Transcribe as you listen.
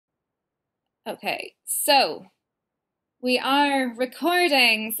Okay, so we are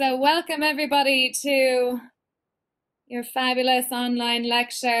recording. So, welcome everybody to your fabulous online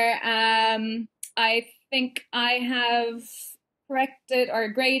lecture. I think I have corrected or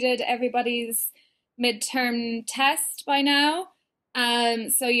graded everybody's midterm test by now.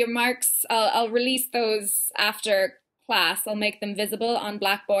 So your marks, I'll release those after class. I'll make them visible on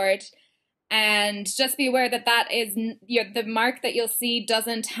Blackboard. And just be aware that that is the mark that you'll see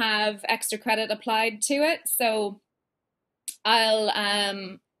doesn't have extra credit applied to it. So I'll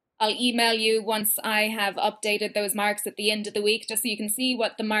email you once I have updated those marks at the end of the week, just so you can see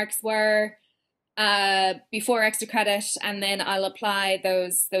what the marks were before extra credit, and then I'll apply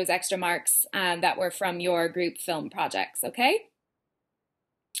those extra marks that were from your group film projects. Okay.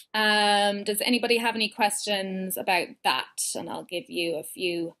 Does anybody have any questions about that? And I'll give you a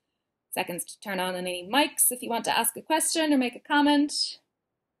few seconds to turn on any mics if you want to ask a question or make a comment.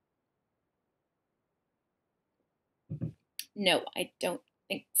 No, I don't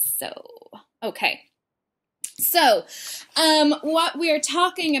think so. Okay. So, what we are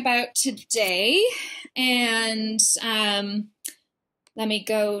talking about today, and let me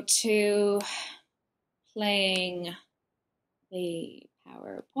go to playing the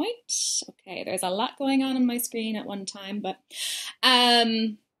PowerPoint. Okay, there's a lot going on my screen at one time, but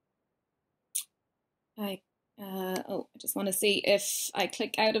I just want to see if I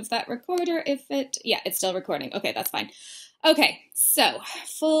click out of that recorder, it's still recording. Okay, that's fine. Okay, so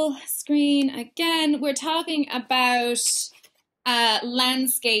full screen again. We're talking about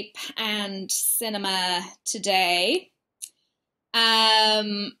landscape and cinema today.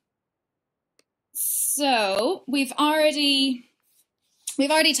 So we've already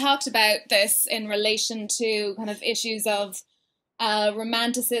talked about this in relation to kind of issues of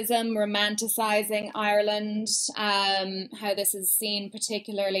romanticism, romanticizing Ireland, how this is seen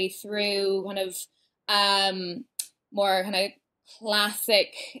particularly through kind of more kind of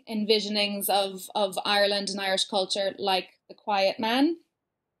classic envisionings of Ireland and Irish culture, like The Quiet Man.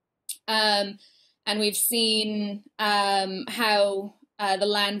 And we've seen how the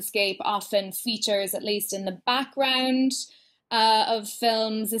landscape often features, at least in the background of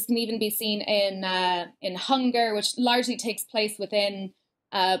films. This can even be seen in Hunger, which largely takes place within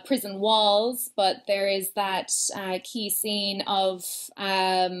prison walls, but there is that key scene of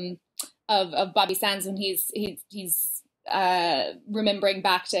Bobby Sands when he's remembering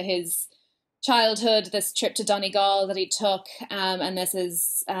back to his childhood, this trip to Donegal that he took, and this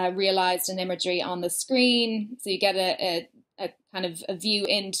is realized in imagery on the screen. So you get a kind of a view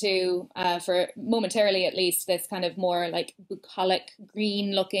into, for momentarily at least, this kind of more like bucolic,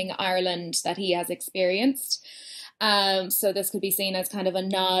 green-looking Ireland that he has experienced. So this could be seen as kind of a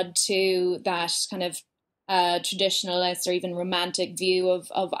nod to that kind of traditionalist or even romantic view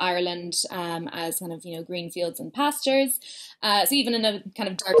of Ireland as kind of, green fields and pastures. So even in a kind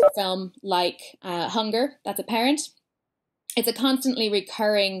of darker film like Hunger, that's apparent. It's a constantly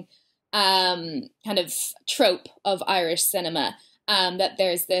recurring kind of trope of Irish cinema, that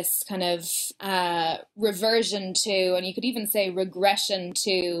there's this kind of reversion to, and you could even say regression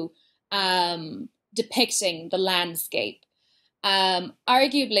to, depicting the landscape.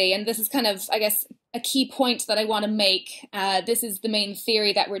 Arguably, and this is kind of, I guess, a key point that I want to make, this is the main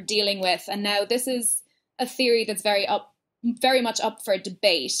theory that we're dealing with, and now this is a theory that's very much up for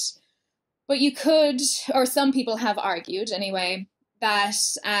debate. But you could, or some people have argued anyway, that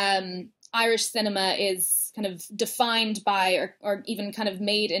Irish cinema is kind of defined by, or even kind of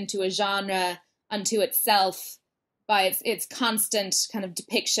made into a genre unto itself by its constant kind of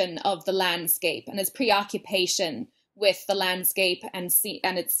depiction of the landscape and its preoccupation with the landscape and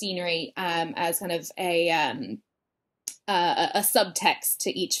its scenery as kind of a subtext to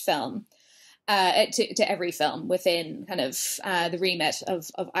each film, to every film within kind of the remit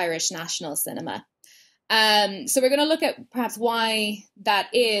of Irish national cinema. So we're going to look at perhaps why that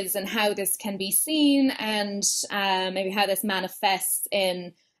is and how this can be seen, and maybe how this manifests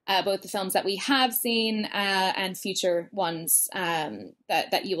in both the films that we have seen and future ones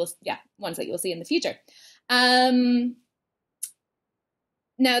that you will see in the future. Now,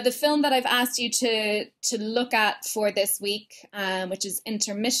 the film that I've asked you to look at for this week, which is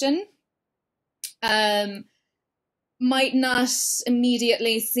Intermission, might not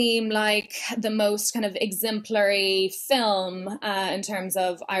immediately seem like the most kind of exemplary film in terms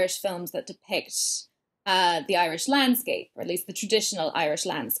of Irish films that depict the Irish landscape, or at least the traditional Irish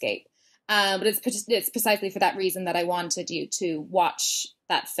landscape. But it's precisely for that reason that I wanted you to watch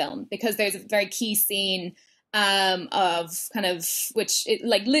that film, because there's a very key scene of kind of, which it,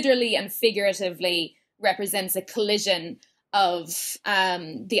 like literally and figuratively represents a collision the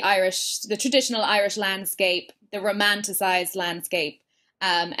traditional Irish landscape, the romanticized landscape,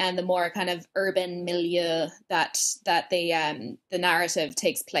 and the more kind of urban milieu that the narrative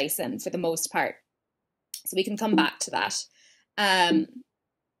takes place in for the most part. So we can come back to that.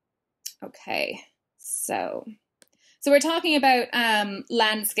 Okay, so we're talking about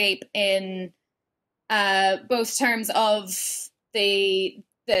landscape in both terms of the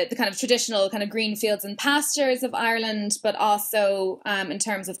kind of traditional kind of green fields and pastures of Ireland, but also in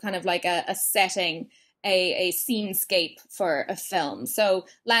terms of kind of like a setting, a scenescape for a film. So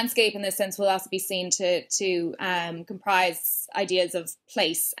landscape in this sense will also be seen to comprise ideas of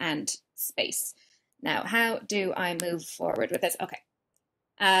place and space. Now, how do I move forward with this? Okay.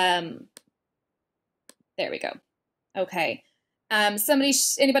 There we go. Okay.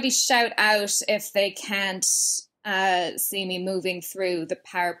 Anybody shout out if they can't see me moving through the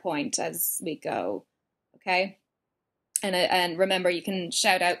PowerPoint as we go. Okay. And remember, you can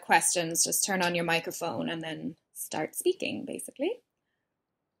shout out questions, just turn on your microphone and then start speaking, basically.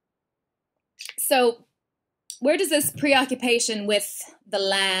 So where does this preoccupation with the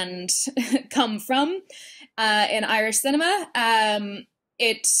land come from in Irish cinema?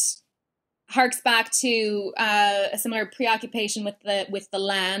 It harks back to a similar preoccupation with the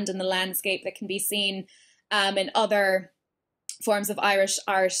land and the landscape that can be seen in other forms of Irish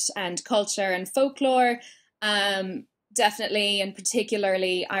art and culture and folklore, definitely and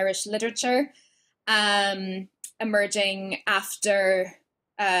particularly Irish literature, emerging after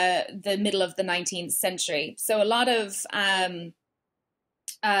the middle of the 19th century. So a lot of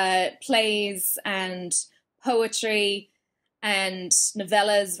plays and poetry and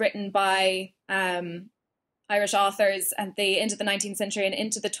novellas written by Irish authors at the end of the 19th century and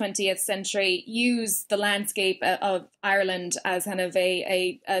into the 20th century use the landscape of Ireland as kind of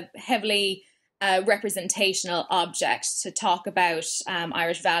a heavily representational object to talk about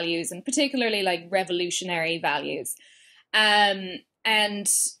Irish values, and particularly like revolutionary values. And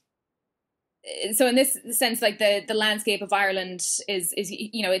so in this sense, like the landscape of Ireland is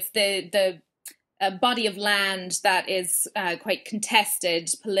it's the body of land that is quite contested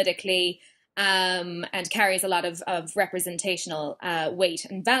politically, and carries a lot of representational weight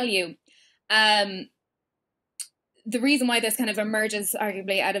and value. The reason why this kind of emerges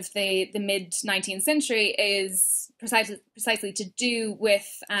arguably out of the mid 19th century is precisely to do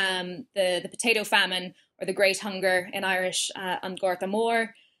with the potato famine, or the Great Hunger in Irish, An Gorta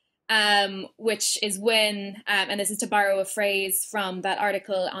Mór, which is when, and this is to borrow a phrase from that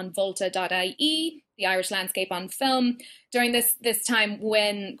article on Volta.ie, the Irish landscape on film, during this time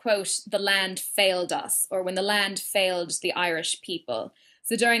when, quote, the land failed us, or when the land failed the Irish people.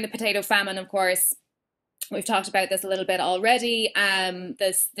 So during the potato famine, of course, we've talked about this a little bit already,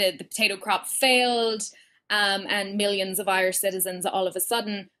 the potato crop failed, and millions of Irish citizens all of a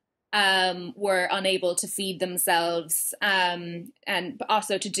sudden were unable to feed themselves, and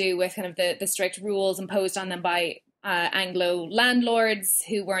also to do with kind of the strict rules imposed on them by Anglo landlords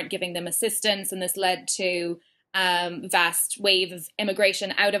who weren't giving them assistance, and this led to vast wave of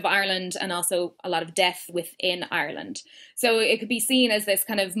immigration out of Ireland and also a lot of death within Ireland. So it could be seen as this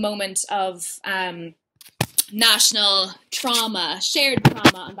kind of moment of national trauma, shared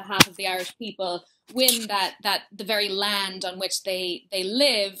trauma on behalf of the Irish people, when that the very land on which they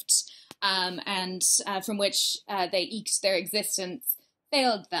lived and from which they eked their existence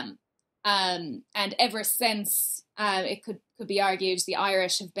failed them. And ever since, it could be argued, the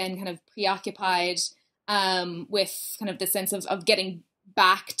Irish have been kind of preoccupied with kind of the sense of getting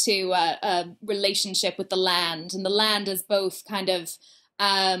back to a relationship with the land. And the land is both kind of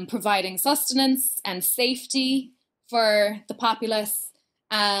providing sustenance and safety for the populace,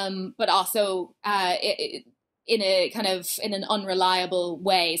 but also in an unreliable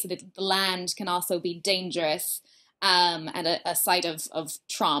way, so that the land can also be dangerous and a site of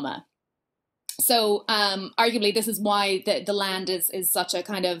trauma. So arguably this is why the land is such a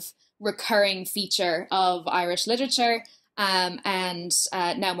kind of recurring feature of Irish literature, and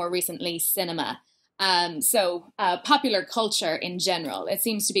now more recently cinema. So popular culture in general, it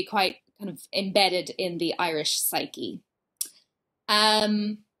seems to be quite kind of embedded in the Irish psyche.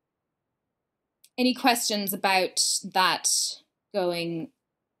 Any questions about that going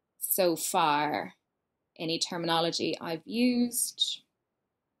so far? Any terminology I've used?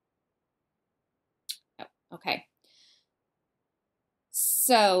 Oh, okay.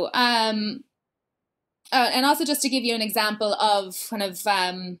 So, and also just to give you an example of kind of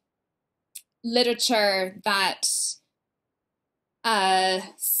literature that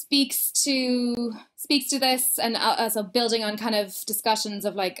speaks to this, and also building on kind of discussions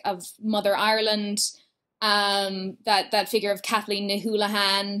of Mother Ireland, That figure of Kathleen Ni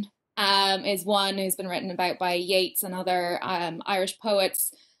Houlihan is one who's been written about by Yeats and other Irish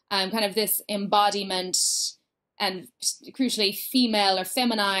poets. Kind of this embodiment and crucially female or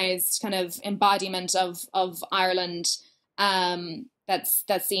feminized kind of embodiment of Ireland that's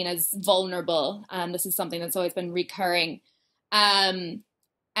seen as vulnerable. This is something that's always been recurring.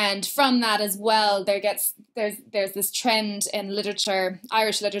 And from that as well, there's this trend in literature,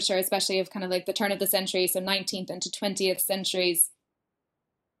 Irish literature, especially of kind of like the turn of the century, so 19th into 20th centuries,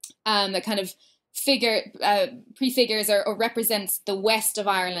 that kind of prefigures or represents the west of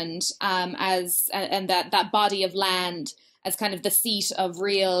Ireland as and that body of land as kind of the seat of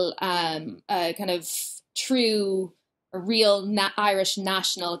real kind of true or real Irish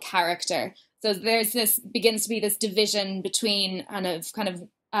national character. So begins to be this division between kind of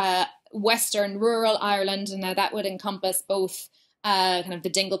Western rural Ireland, and now that would encompass both kind of the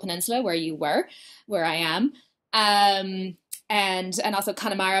Dingle Peninsula where I am, and also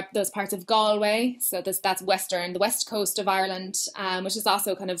Connemara, those parts of Galway. So that's the west coast of Ireland, which is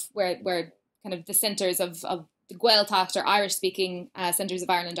also kind of where kind of the centres of the Gaeltacht or Irish speaking centres of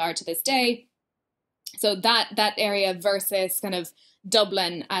Ireland are to this day. So that area versus kind of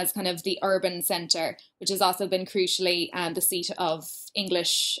Dublin as kind of the urban centre, which has also been crucially the seat of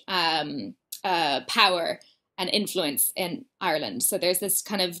English power and influence in Ireland. So there's this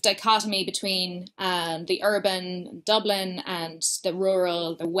kind of dichotomy between the urban Dublin and the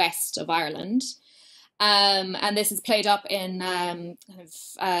rural, the west of Ireland. And this is played up in kind of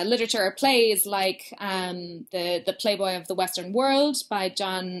literature or plays like the Playboy of the Western World by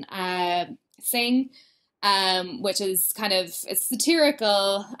John Synge, which is kind of a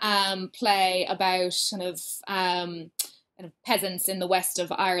satirical play about kind of peasants in the west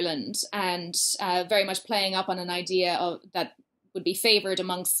of Ireland, and very much playing up on an idea that would be favoured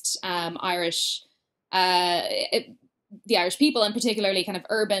amongst the Irish people, and particularly kind of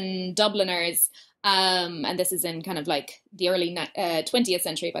urban Dubliners. And this is in kind of like the early 20th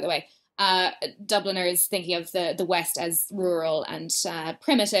century, by the way. Dubliners thinking of the West as rural and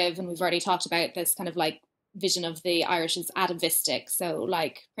primitive, and we've already talked about this kind of like vision of the Irish as atavistic, so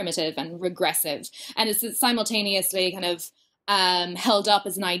like primitive and regressive, and it's simultaneously kind of held up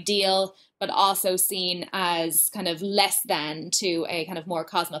as an ideal, but also seen as kind of less than to a kind of more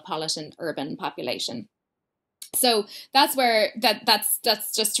cosmopolitan urban population. So that's where that's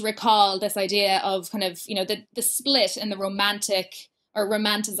just to recall this idea of kind of, you know, the split in the romantic or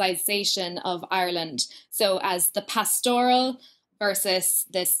romanticization of Ireland. So as the pastoral versus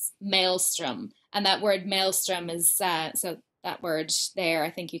this maelstrom. And that word maelstrom is, so that word there, I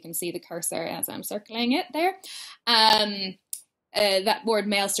think you can see the cursor as I'm circling it there. That word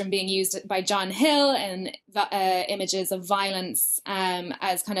maelstrom being used by John Hill in images of violence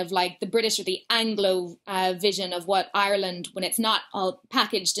as kind of like the British or the Anglo vision of what Ireland, when it's not all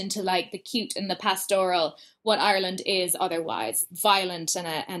packaged into like the cute and the pastoral, what Ireland is otherwise, violent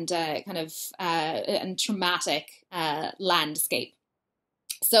and kind of and traumatic landscape.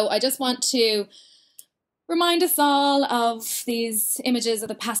 So I just want to remind us all of these images of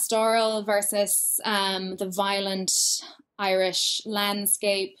the pastoral versus the violent Irish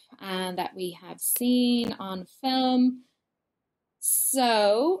landscape that we have seen on film.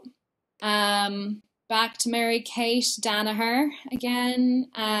 So back to Mary-Kate Danaher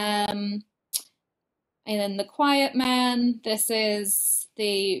again. And then The Quiet Man. This is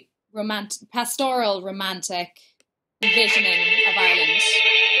the pastoral romantic envisioning of Ireland.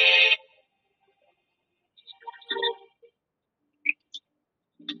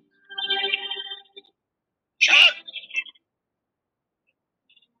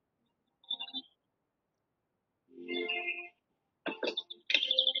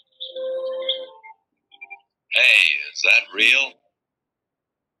 Hey, is that real?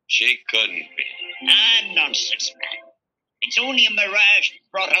 She couldn't be. Ah, nonsense, man. It's only a mirage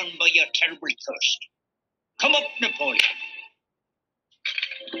brought on by your terrible thirst. Come up, Napoleon.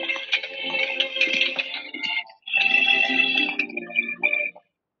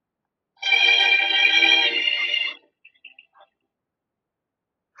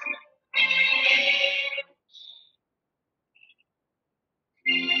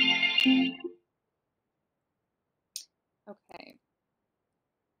 Okay.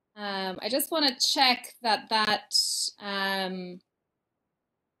 I just want to check that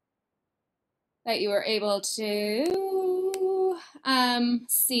you were able to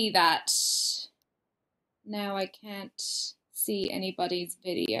see that. Now I can't see anybody's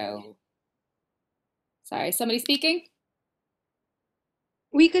video. Sorry, somebody speaking?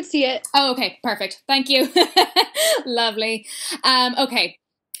 We could see it. Oh, okay, perfect. Thank you. Lovely. Okay,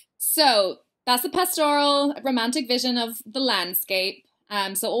 so That's a pastoral, romantic vision of the landscape.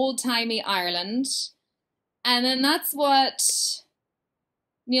 So old-timey Ireland. And then that's what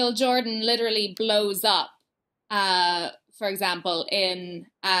Neil Jordan literally blows up, for example, in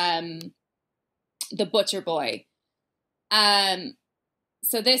The Butcher Boy.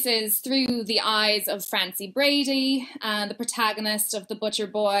 So this is through the eyes of Francie Brady, the protagonist of The Butcher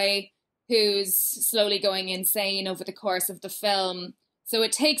Boy, who's slowly going insane over the course of the film. So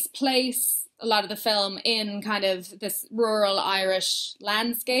it takes place, a lot of the film, in kind of this rural Irish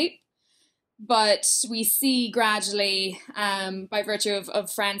landscape. But we see gradually, by virtue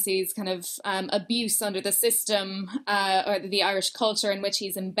of Francie's kind of abuse under the system, or the Irish culture in which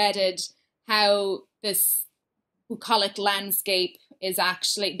he's embedded, how this bucolic landscape is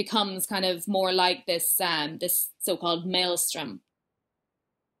actually becomes kind of more like this this so-called maelstrom.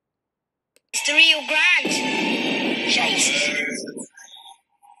 It's the Rio Grande. Jesus.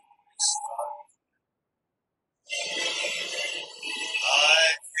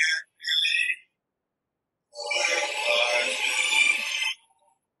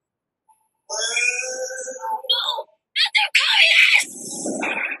 No, not the communists!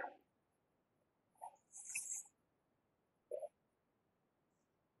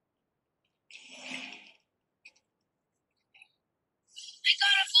 I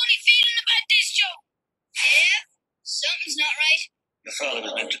got a funny feeling about this, Joe. Yeah? Something's not right. Your father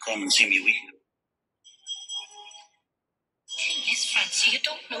was meant to come and see me week. Thing is, Francie, you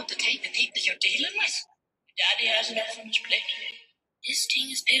don't know the type of people you're dealing with. Daddy has enough on his plate. This thing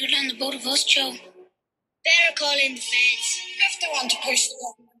is bigger than the both of us, Joe. Better call in the feds. If they want to push the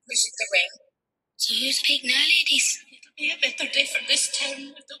government, push it the ring. So who's the pig now, ladies? It'll be a better day for this town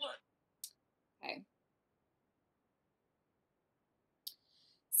with the world. Okay.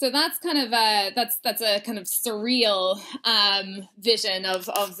 So that's kind of that's a kind of surreal vision of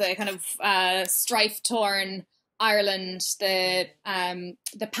the kind of strife-torn Ireland.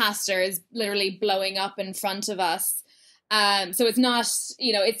 The pastor is literally blowing up in front of us. So it's not,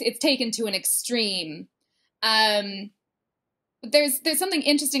 it's taken to an extreme. But there's something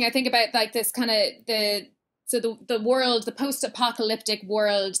interesting, I think, about like this kind of the world, the post-apocalyptic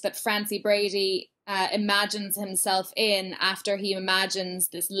world that Francie Brady imagines himself in after he imagines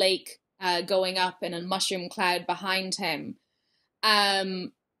this lake going up in a mushroom cloud behind him.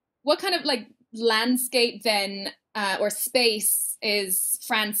 What kind of like landscape then or space is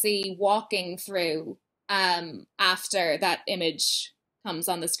Francie walking through after that image comes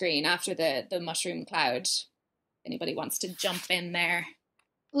on the screen, after the mushroom cloud? Anybody wants to jump in there?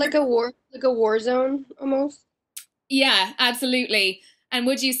 Like a war zone almost. Yeah, absolutely. And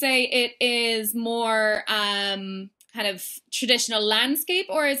would you say it is more kind of traditional landscape,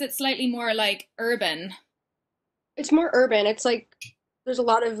 or is it slightly more like urban? It's more urban. It's like there's a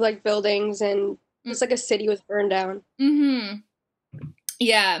lot of like buildings and it's like a city was burned down. Mm-hmm.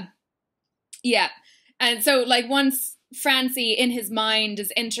 Yeah. Yeah. And so like once Francie in his mind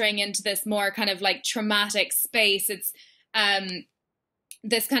is entering into this more kind of like traumatic space, it's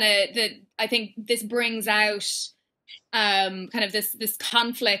this kind of I think this brings out kind of this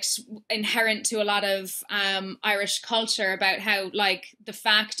conflict inherent to a lot of Irish culture about how like the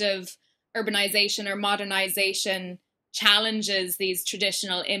fact of urbanization or modernization challenges these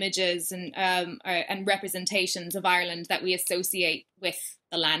traditional images and representations of Ireland that we associate with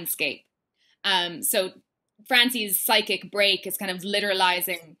the landscape. So Francie's psychic break is kind of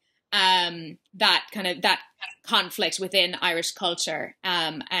literalizing that conflict within Irish culture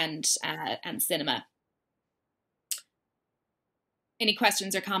and cinema. Any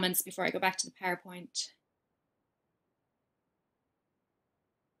questions or comments before I go back to the PowerPoint?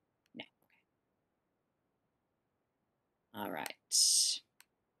 No. Okay. All right.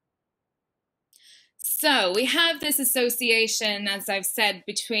 So we have this association, as I've said,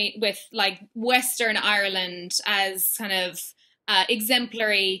 with like Western Ireland as kind of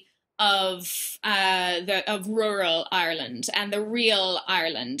exemplary of rural Ireland and the real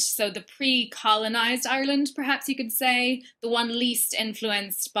Ireland. So the pre-colonized Ireland, perhaps you could say, the one least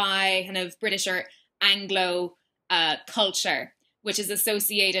influenced by kind of British or Anglo culture, which is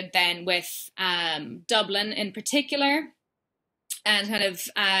associated then with Dublin in particular, and kind of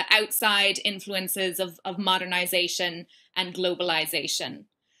outside influences of modernization and globalization.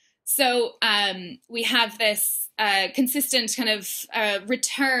 So we have this consistent kind of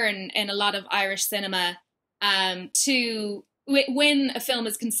return in a lot of Irish cinema to when a film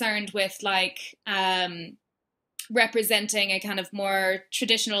is concerned with like representing a kind of more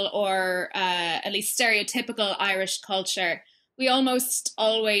traditional or at least stereotypical Irish culture. We almost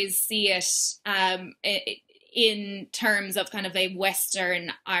always see it in terms of kind of a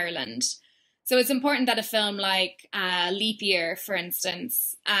Western Ireland. So it's important that a film like Leap Year, for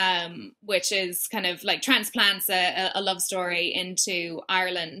instance, which is kind of like transplants a love story into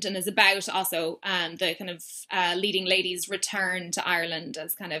Ireland and is about also the kind of leading lady's return to Ireland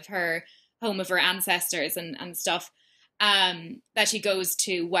as kind of her home of her ancestors and stuff, that she goes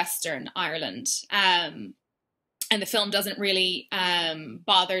to Western Ireland. And the film doesn't really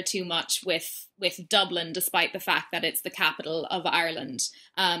bother too much with Dublin, despite the fact that it's the capital of Ireland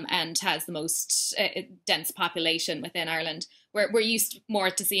and has the most dense population within Ireland. We're used more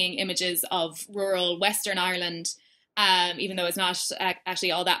to seeing images of rural Western Ireland, even though it's not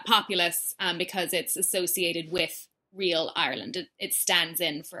actually all that populous, because it's associated with real Ireland. It stands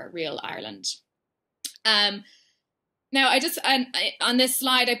in for a real Ireland. Now, on this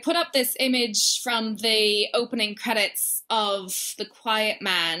slide, I put up this image from the opening credits of The Quiet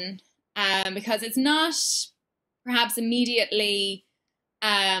Man, because it's not perhaps immediately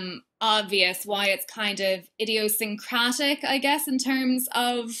obvious why it's kind of idiosyncratic, I guess, in terms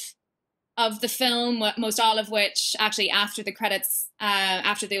of the film, most all of which actually after the credits,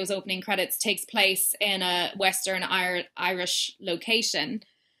 after those opening credits, takes place in a Western Irish location.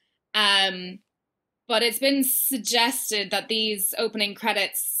 But it's been suggested that these opening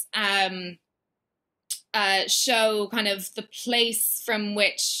credits show kind of the place from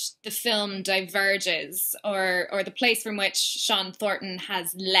which the film diverges, or the place from which Sean Thornton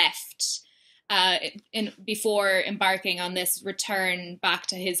has left before embarking on this return back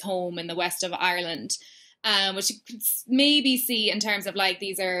to his home in the west of Ireland, which you could maybe see in terms of like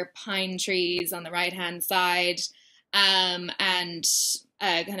these are pine trees on the right-hand side, and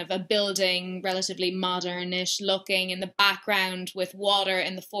kind of a building, relatively modern-ish looking in the background with water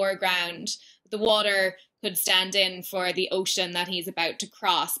in the foreground. The water could stand in for the ocean that he's about to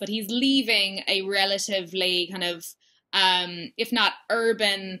cross, but he's leaving a relatively kind of, if not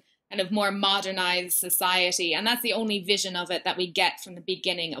urban, kind of more modernized society. And that's the only vision of it that we get from the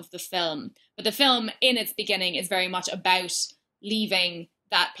beginning of the film. But the film in its beginning is very much about leaving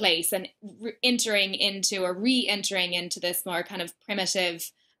that place and re-entering into this more kind of primitive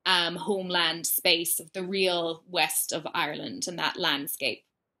homeland space of the real west of Ireland and that landscape.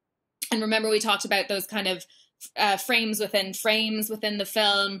 And remember, we talked about those kind of frames within the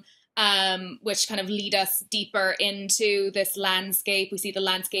film, which kind of lead us deeper into this landscape. We see the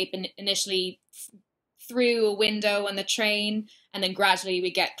landscape initially through a window on the train, and then gradually we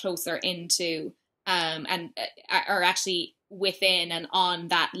get closer into and are actually within and on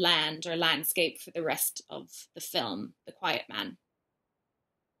that land or landscape for the rest of the film, The Quiet Man.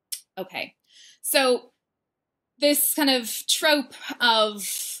 Okay, so this kind of trope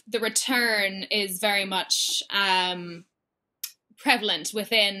of the return is very much prevalent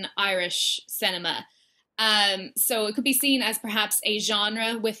within Irish cinema. So it could be seen as perhaps a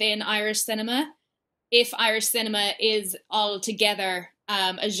genre within Irish cinema. If Irish cinema is altogether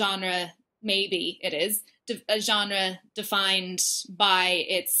a genre, maybe it is, a genre defined by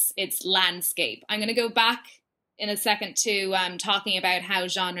its landscape. I'm going to go back in a second to talking about how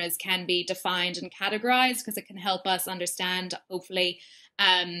genres can be defined and categorized, because it can help us understand, hopefully,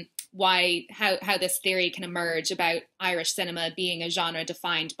 how this theory can emerge about Irish cinema being a genre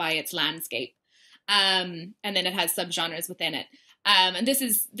defined by its landscape, and then it has subgenres within it. And this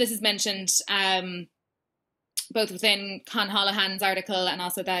is mentioned both within Con Holohan's article and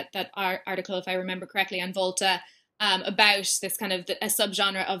also that article, if I remember correctly, on Volta, about this kind of a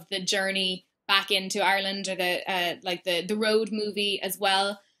subgenre of the journey back into Ireland, or the road movie as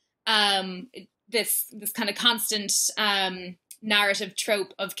well. This kind of constant narrative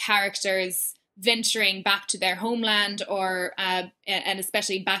trope of characters venturing back to their homeland, or and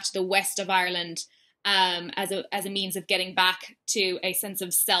especially back to the west of Ireland, as a means of getting back to a sense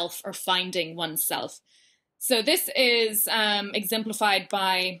of self or finding oneself. So this is exemplified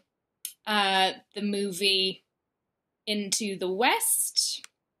by the movie Into the West,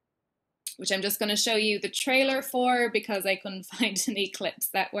 which I'm just going to show you the trailer for because I couldn't find any clips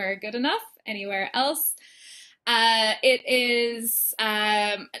that were good enough anywhere else. It is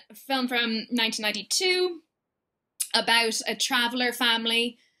a film from 1992 about a traveller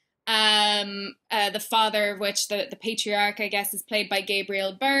family, the father of which, the patriarch, I guess, is played by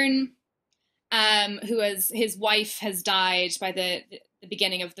Gabriel Byrne, his wife has died by the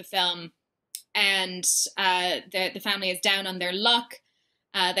beginning of the film, and the family is down on their luck.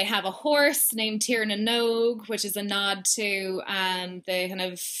 They have a horse named Tír na nÓg, which is a nod to the kind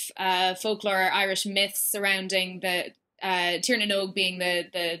of folklore Irish myths surrounding the Tír na nÓg being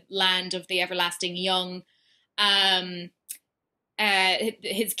the land of the everlasting young.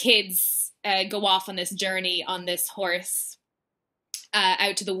 His kids go off on this journey on this horse.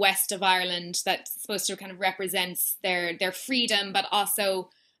 out to the west of Ireland that's supposed to kind of represents their freedom, but also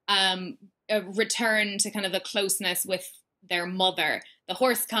a return to kind of a closeness with their mother. The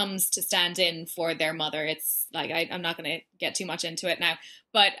horse comes to stand in for their mother. It's like I'm not going to get too much into it now,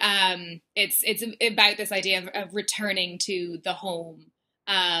 but it's about this idea of returning to the home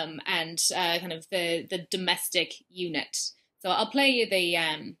and kind of the domestic unit. So I'll play you the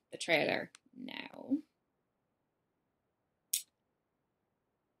trailer now.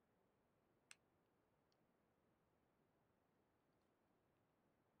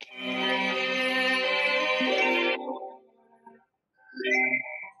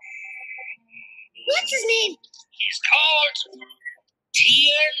 What's his name? He's called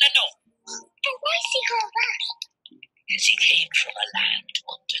Tir Lano. And why is he called that? Because he came from a land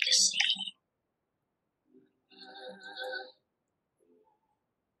under the sea.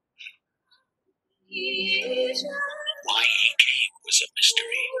 Why he came was a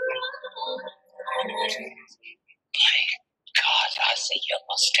mystery. By God, Ozzy, you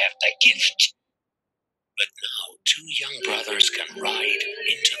must have the gift. But now 2 young brothers can ride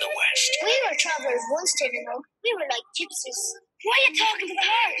into the west. We were travelers once, Tir. We were like gypsies. Why are you talking to the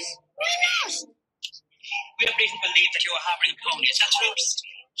horse? Why not? We have reason to believe that you are harboring ponies and troops.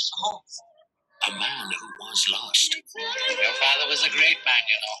 A man who was lost. Your father was a great man,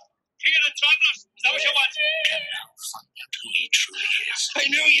 you know. King of the travelers, is that what you want? Can now find out who he truly is. I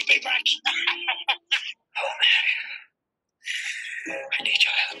knew you'd be back. Oh, man. I need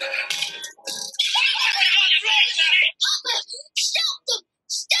your help. Stop them!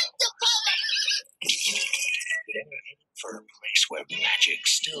 Stop the Papa! They're heading for a place where magic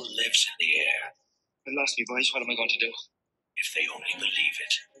still lives in the air. I lost my voice. What am I going to do? If they only believe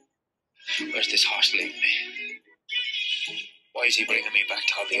it. Where's this horse leading me? Why is he bringing me back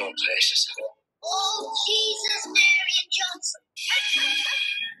to all the old places? Oh, Jesus, Mary, and Johnson.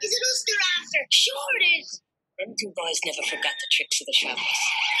 Is it us they're after? Sure it is. Them 2 boys never forgot the tricks of the travelers.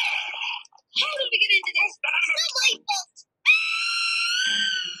 How did we get into this? Not my fault.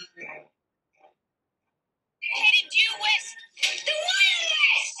 Heading due west. The Wild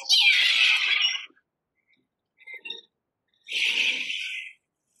West! Yeah!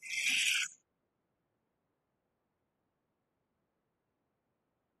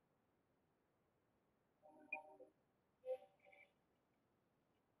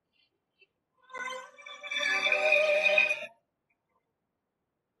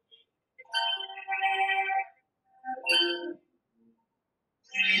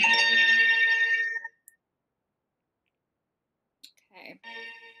 Okay.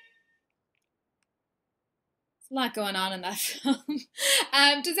 There's a lot going on in that film.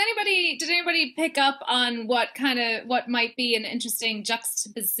 Did anybody pick up on what might be an interesting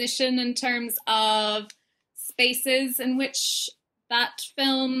juxtaposition in terms of spaces in which that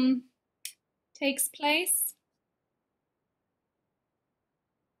film takes place?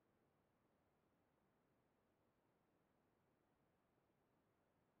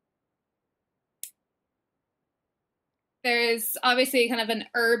 There's obviously kind of an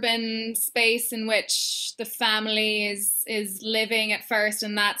urban space in which the family is living at first,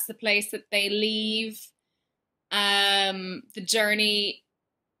 and that's the place that they leave. The journey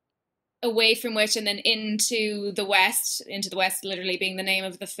away from which, and then into the West literally being the name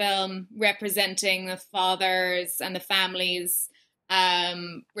of the film, representing the fathers and the families'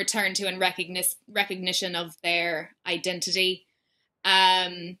 return to and recognition of their identity.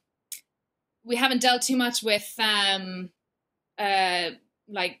 We haven't dealt too much with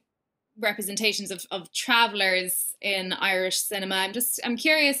like representations of travelers in Irish cinema. I'm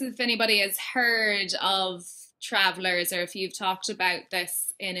curious if anybody has heard of Travelers, or if you've talked about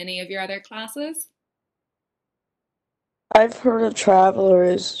this in any of your other classes. I've heard of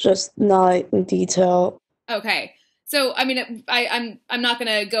Travelers, just not in detail. Okay. So, I mean, I'm not going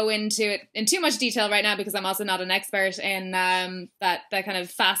to go into it in too much detail right now, because I'm also not an expert in that kind of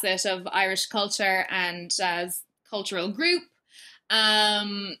facet of Irish culture and cultural group.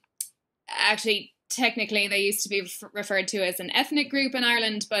 Actually, technically, they used to be referred to as an ethnic group in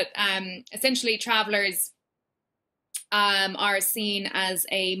Ireland, but essentially, travellers are seen as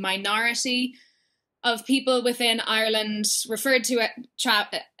a minority of people within Ireland, referred to as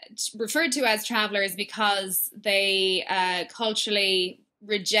travellers, because they culturally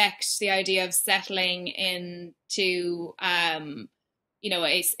reject the idea of settling into a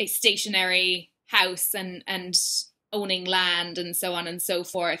stationary house and owning land and so on and so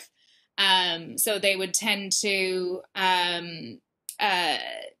forth. So they would tend to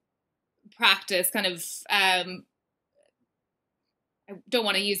practice kind of I don't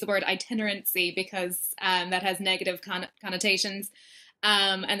want to use the word itinerancy, because that has negative connotations.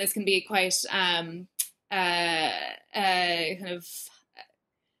 And this can be quite kind of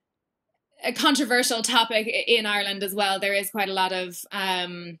a controversial topic in Ireland as well. There is quite a lot of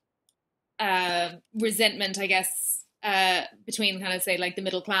resentment, I guess, between kind of say like the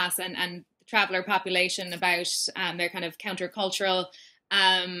middle class and the traveller population about their kind of countercultural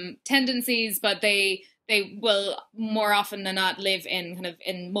tendencies, but they will more often than not live in kind of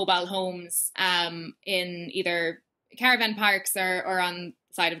in mobile homes in either caravan parks or on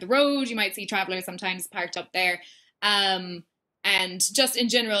the side of the road. You might see travellers sometimes parked up there. And just in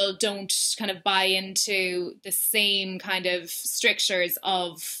general don't kind of buy into the same kind of strictures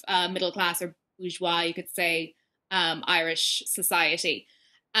of middle class or bourgeois, you could say, Irish society.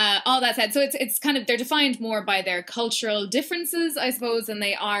 All that said, so it's kind of, they're defined more by their cultural differences, I suppose, than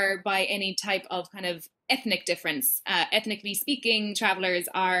they are by any type of kind of ethnic difference. Ethnically speaking, travellers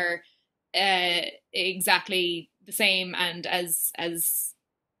are exactly the same and as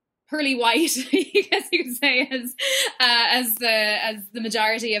pearly white, I guess you could say, as the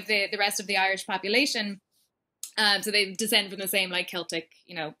majority of the rest of the Irish population. So they descend from the same like Celtic,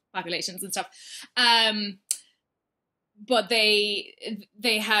 populations and stuff. But they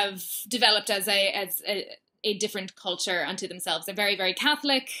have developed as a different culture unto themselves. They're very, very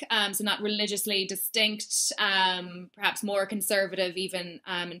Catholic, so not religiously distinct, perhaps more conservative even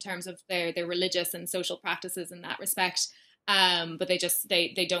in terms of their religious and social practices in that respect. But they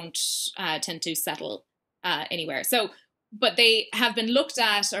don't tend to settle anywhere. So, but they have been looked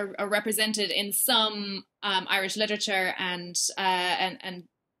at or represented in some Irish literature and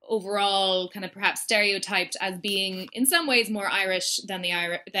overall kind of perhaps stereotyped as being in some ways more Irish than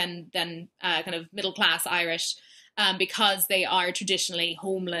than kind of middle class Irish, because they are traditionally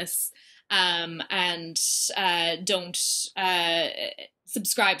homeless and don't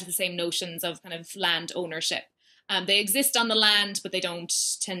subscribe to the same notions of kind of land ownership. They exist on the land, but they don't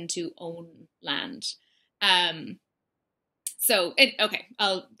tend to own land. That's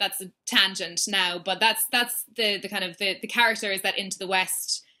a tangent now, but that's the kind of the characters that Into the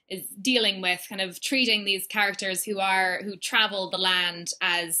West is dealing with, kind of treating these characters who travel the land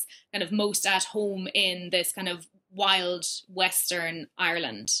as kind of most at home in this kind of wild Western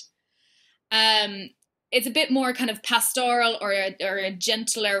Ireland. It's a bit more kind of pastoral or a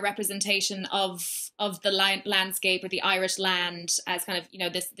gentler representation of the landscape or the Irish land as kind of,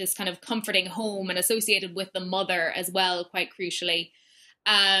 this kind of comforting home and associated with the mother as well, quite crucially.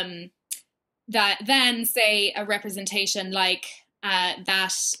 That then say a representation like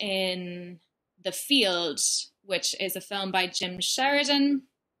that in The Field, which is a film by Jim Sheridan.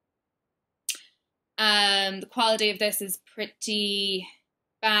 The quality of this is pretty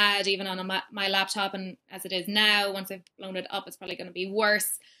bad even on my laptop, and as it is now, once I've blown it up, it's probably going to be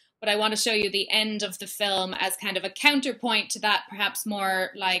worse. But I want to show you the end of the film as kind of a counterpoint to that perhaps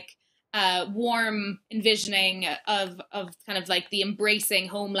more like warm envisioning of kind of like the embracing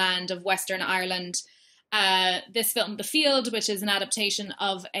homeland of Western Ireland. This film, The Field, which is an adaptation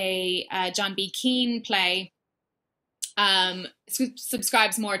of a John B. Keane play,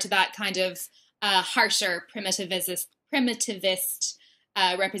 subscribes more to that kind of harsher primitivist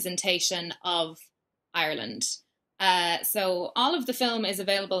representation of Ireland. So all of the film is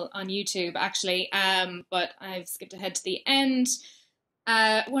available on YouTube, actually, but I've skipped ahead to the end.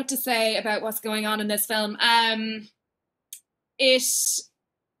 What to say about what's going on in this film? It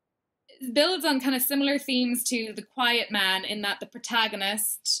builds on kind of similar themes to The Quiet Man in that the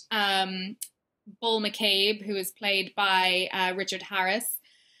protagonist, Bull McCabe, who is played by Richard Harris,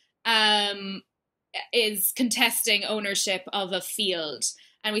 is contesting ownership of a field.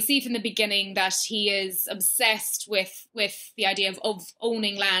 And we see from the beginning that he is obsessed with the idea of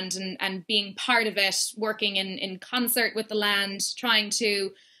owning land and being part of it, working in concert with the land, trying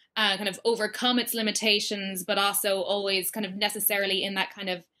to kind of overcome its limitations, but also always kind of necessarily in that kind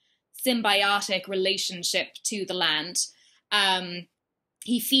of symbiotic relationship to the land.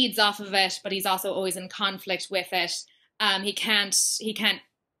 He feeds off of it, but he's also always in conflict with it. He can't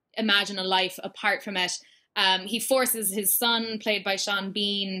imagine a life apart from it. He forces his son, played by Sean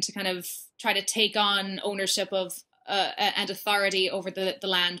Bean, to kind of try to take on ownership of and authority over the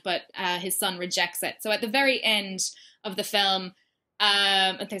land, but his son rejects it. So at the very end of the film,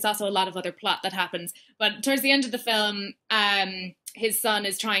 and there's also a lot of other plot that happens, but towards the end of the film, his son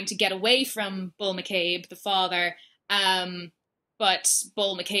is trying to get away from Bull McCabe, the father, but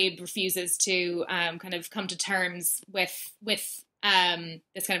Bull McCabe refuses to kind of come to terms with this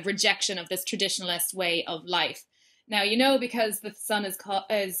kind of rejection of this traditionalist way of life. Now, because the son is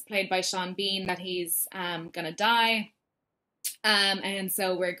played by Sean Bean, that he's gonna die, and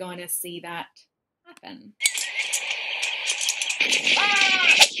so we're going to see that happen.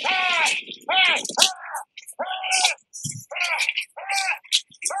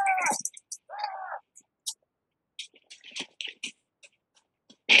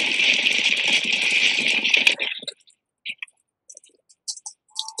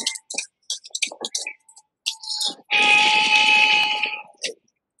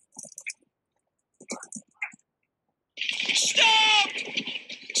 Stop!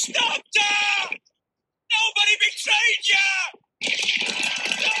 Stop, Dad! Nobody betrayed you!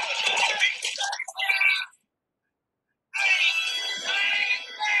 Nobody betrayed you!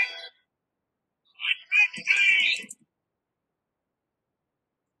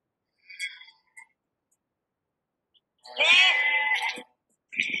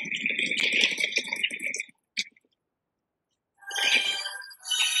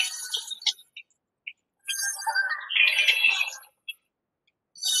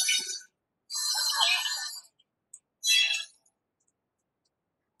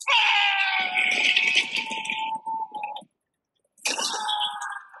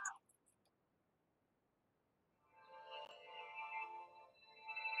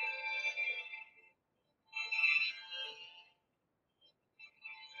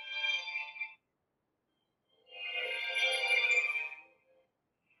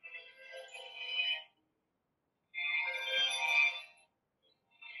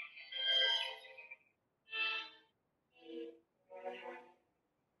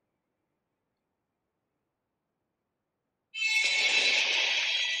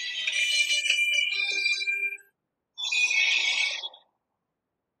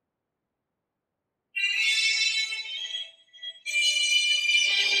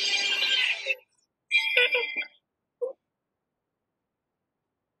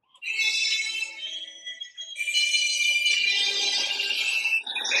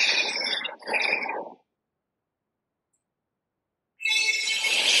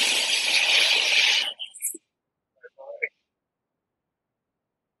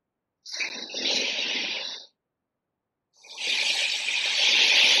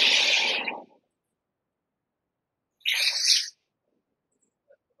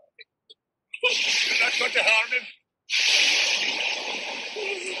 You're not going to harm him.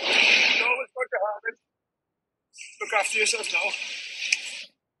 No one's going to harm him. Look after yourself now. Look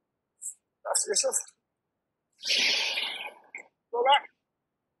after yourself. Go back.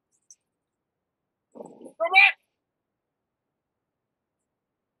 Go back.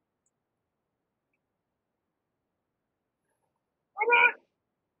 Go back.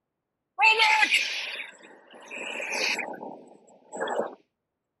 Go back.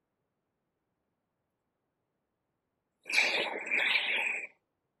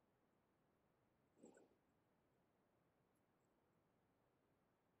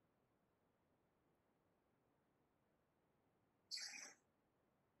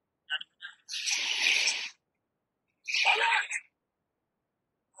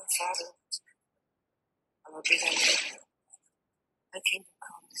 My Father, hallowed be thy name. Thy kingdom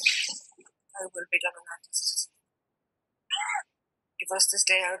come. Thy will be done on earth as it is. Give us this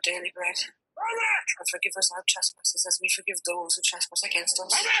day our daily bread. And forgive us our trespasses as we forgive those who trespass against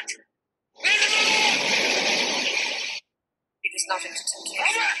us. Lead us not into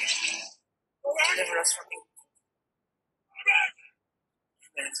temptation. Deliver us from evil.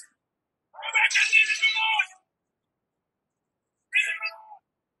 Amen.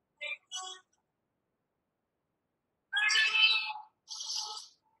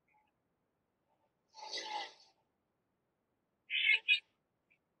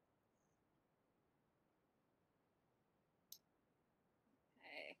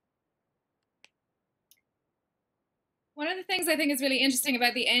 One of the things I think is really interesting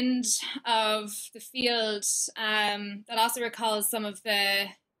about the end of The Field, that also recalls some of the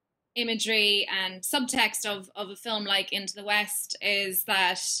imagery and subtext of a film like Into the West, is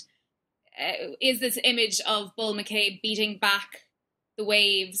that is this image of Bull McCabe beating back the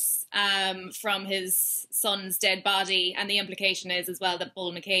waves from his son's dead body, and the implication is as well that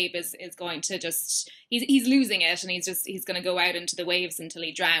Bull McCabe is going to just he's losing it, and he's going to go out into the waves until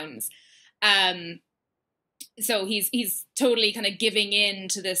he drowns. So he's totally kind of giving in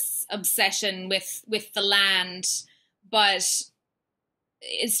to this obsession with the land, but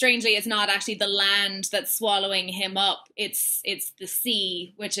strangely it's not actually the land that's swallowing him up. It's the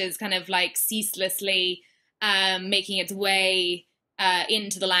sea, which is kind of like ceaselessly making its way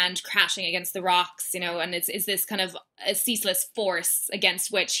into the land, crashing against the rocks, and it's this kind of a ceaseless force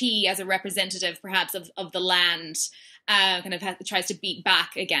against which he, as a representative perhaps of the land, kind of tries to beat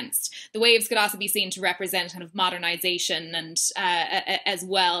back against. The waves could also be seen to represent kind of modernization and as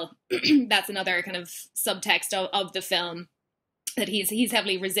well. That's another kind of subtext of the film. that he's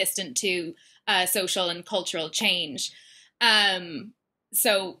heavily resistant to social and cultural change.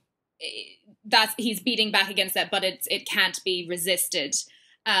 So that's, he's beating back against that, but it can't be resisted,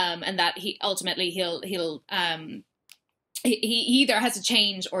 and that he ultimately he either has to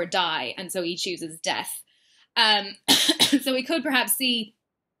change or die, and so he chooses death. So we could perhaps see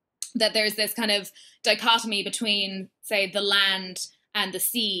that there's this kind of dichotomy between, say, the land and the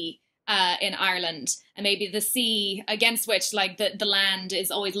sea in Ireland, and maybe the sea, against which, like, the land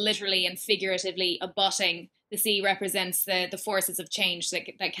is always literally and figuratively abutting. The sea represents the forces of change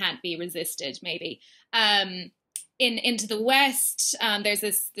that can't be resisted, maybe. Into the west, there's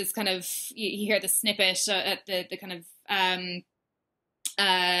this kind of, you hear the snippet at the kind of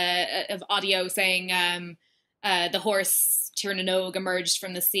audio saying the horse Tir na Nog emerged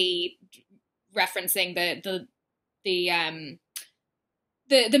from the sea, referencing the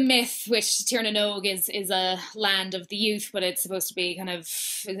myth, which Tir na Nog is a land of the youth, but it's supposed to be kind of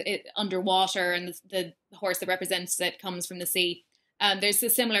underwater, and the horse that represents it comes from the sea. There's a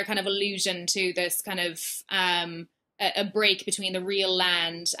similar kind of allusion to this kind of a break between the real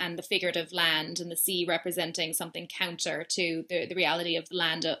land and the figurative land, and the sea representing something counter to the reality of the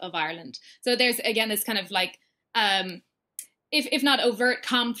land of Ireland. So there's, again, this kind of like, if not overt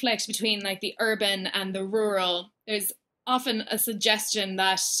conflict between like the urban and the rural, there's often a suggestion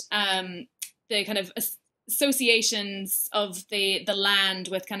that the kind of associations of the land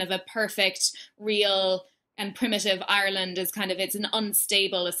with kind of a perfect, real and primitive Ireland is kind of, it's an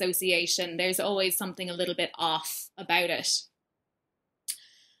unstable association. There's always something a little bit off about it.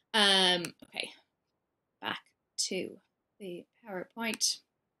 Okay, back to the PowerPoint.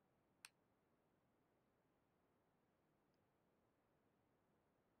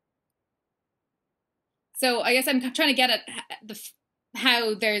 So I guess I'm trying to get at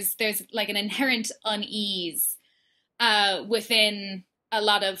how there's like an inherent unease within a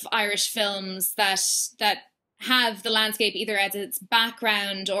lot of Irish films that have the landscape either as its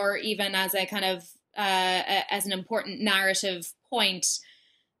background or even as a kind of as an important narrative point,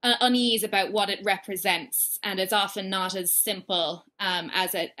 unease about what it represents, and it's often not as simple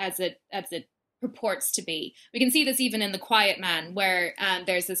as it purports to be. We can see this even in The Quiet Man, where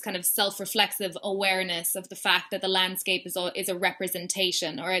there's this kind of self-reflexive awareness of the fact that the landscape is a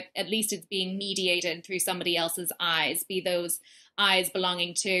representation, or at least it's being mediated through somebody else's eyes, be those eyes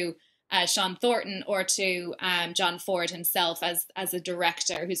belonging to Sean Thornton or to John Ford himself as a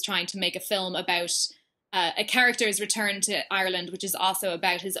director who's trying to make a film about a character's return to Ireland, which is also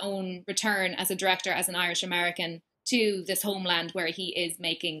about his own return as a director, as an Irish American, to this homeland where he is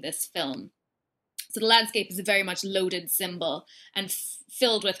making this film. So the landscape is a very much loaded symbol and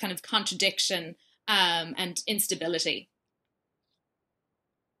filled with kind of contradiction and instability.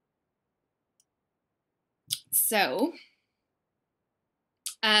 So,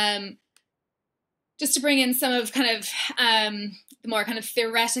 just to bring in some of kind of the more kind of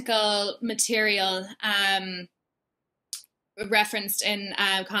theoretical material referenced in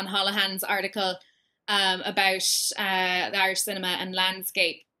Con Holohan's article about the Irish cinema and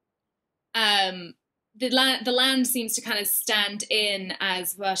landscape. The land seems to kind of stand in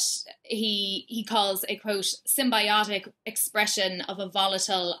as what he calls a, quote, symbiotic expression of a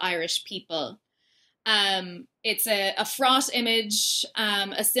volatile Irish people. It's a fraught image,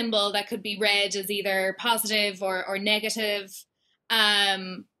 a symbol that could be read as either positive or negative,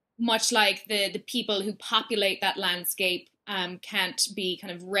 much like the people who populate that landscape can't be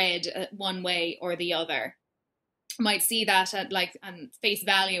kind of read one way or the other. Might see that at like face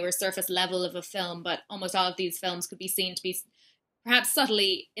value or surface level of a film, but almost all of these films could be seen to be perhaps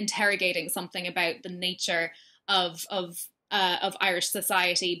subtly interrogating something about the nature of Irish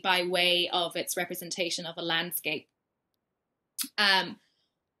society by way of its representation of a landscape.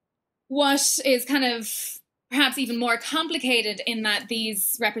 What is kind of perhaps even more complicated in that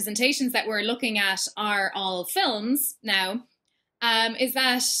these representations that we're looking at are all films now, is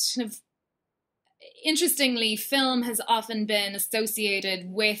that kind of, interestingly, film has often been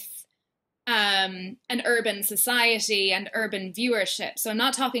associated with an urban society and urban viewership. So I'm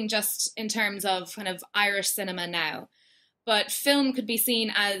not talking just in terms of kind of Irish cinema now, but film could be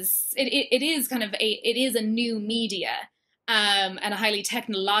seen as, it is kind of it is a new media, and a highly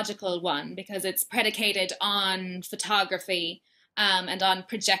technological one, because it's predicated on photography and on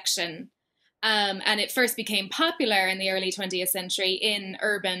projection. And it first became popular in the early 20th century in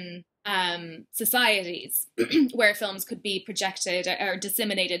urban societies where films could be projected or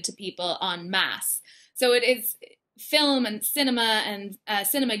disseminated to people en masse. So it is, film and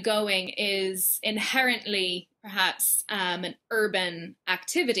cinema going is inherently perhaps an urban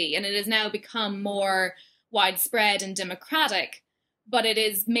activity, and it has now become more widespread and democratic, but it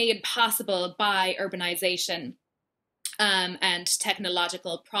is made possible by urbanization and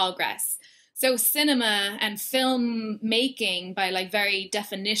technological progress. So cinema and film making, by like very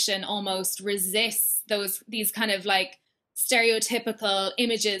definition, almost resists these kind of like stereotypical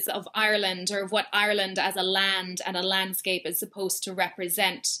images of Ireland, or of what Ireland as a land and a landscape is supposed to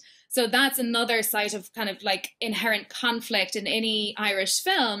represent. So that's another site of kind of like inherent conflict in any Irish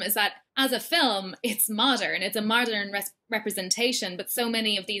film, is that as a film, it's modern. It's a modern representation, but so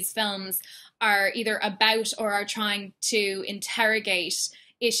many of these films are either about or are trying to interrogate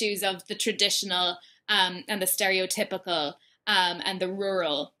issues of the traditional and the stereotypical and the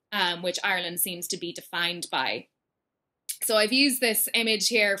rural, which Ireland seems to be defined by. So I've used this image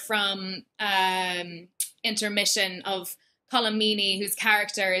here from Intermission of Colm Meaney, whose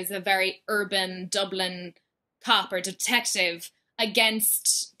character is a very urban Dublin cop or detective,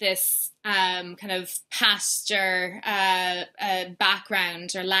 against this kind of pasture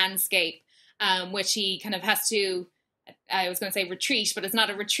background or landscape, which he kind of has to, I was going to say retreat, but it's not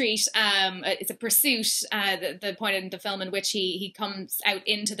a retreat. It's a pursuit, the point in the film in which he comes out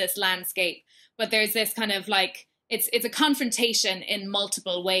into this landscape. But there's this kind of like, it's a confrontation in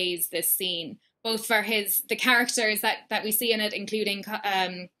multiple ways, this scene, both for the characters that we see in it, including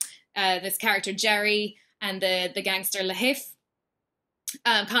this character Jerry and the gangster Lahif,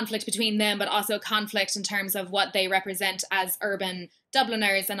 conflict between them, but also conflict in terms of what they represent as urban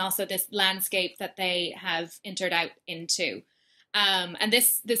Dubliners, and also this landscape that they have entered out into. And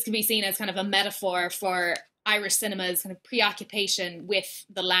this can be seen as kind of a metaphor for Irish cinema's kind of preoccupation with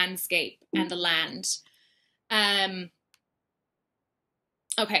the landscape and the land.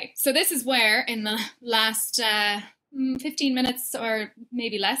 Okay, so this is where in the last 15 minutes or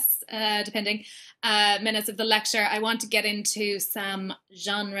maybe less, depending, minutes of the lecture, I want to get into some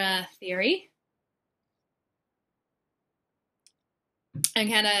genre theory and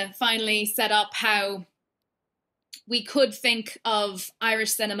kind of finally set up how we could think of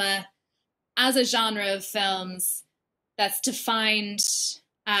Irish cinema as a genre of films that's defined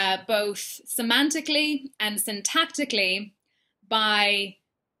both semantically and syntactically by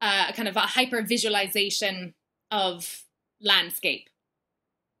a kind of a hyper-visualization of landscape.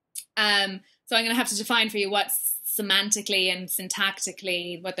 So I'm going to have to define for you what semantically and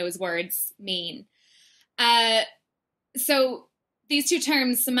syntactically, what those words mean. So these two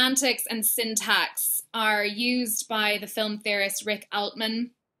terms, semantics and syntax, are used by the film theorist Rick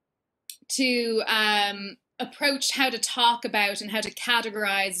Altman to approach how to talk about and how to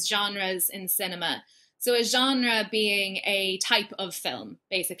categorize genres in cinema. So a genre being a type of film,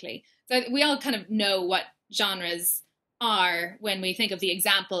 basically. So we all kind of know what genres are when we think of the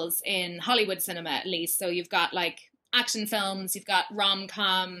examples in Hollywood cinema, at least. So you've got like action films, you've got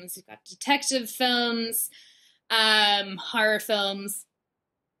rom-coms, you've got detective films, horror films,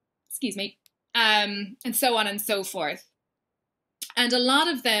 and so on and so forth. And a lot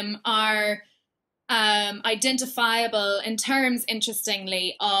of them are identifiable in terms,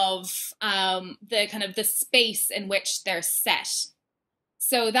 interestingly, of the kind of the space in which they're set.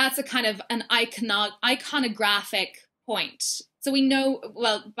 So that's a kind of an iconographic point. So we know,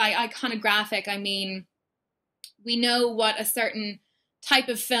 well, by iconographic, I mean, we know what a certain type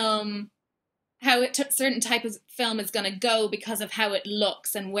of film, certain type of film is going to go because of how it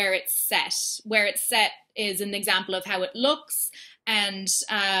looks and where it's set. Where it's set is an example of how it looks, and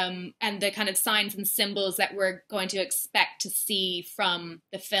the kind of signs and symbols that we're going to expect to see from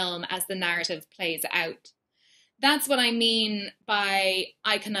the film as the narrative plays out. That's what I mean by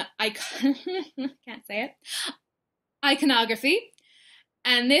can't say it, iconography.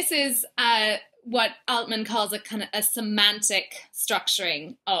 And this is what Altman calls a kind of a semantic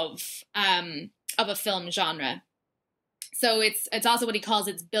structuring of a film genre. So it's also what he calls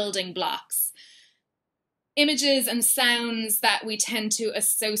its building blocks. Images and sounds that we tend to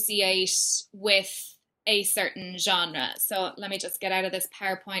associate with a certain genre. So let me just get out of this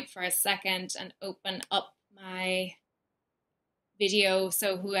PowerPoint for a second and open up my video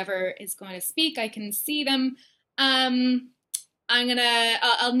so whoever is going to speak, I can see them. I'll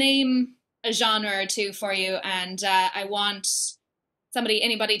name a genre or two for you, and I want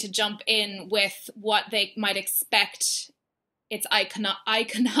anybody to jump in with what they might expect its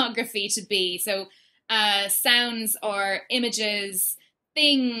iconography to be. So sounds or images,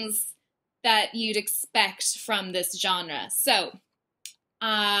 things that you'd expect from this genre. So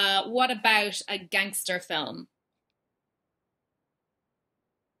what about a gangster film?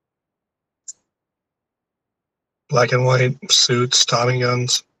 Black and white suits, Tommy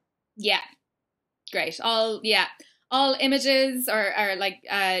guns. Yeah, great. All all images or like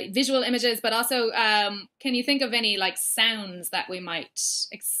visual images, but also can you think of any like sounds that we might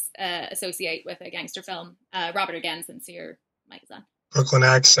associate with a gangster film? Robert, again, since your mic is on. Brooklyn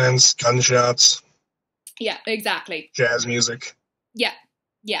accents, gunshots. Yeah, exactly. Jazz music. Yeah.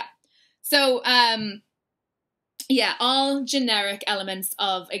 So, all generic elements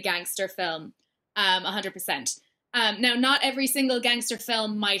of a gangster film, 100%. Now, not every single gangster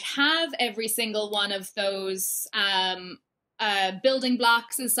film might have every single one of those building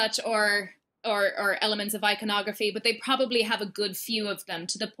blocks as such, or elements of iconography, but they probably have a good few of them,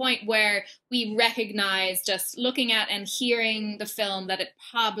 to the point where we recognize, just looking at and hearing the film, that it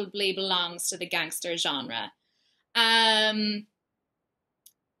probably belongs to the gangster genre.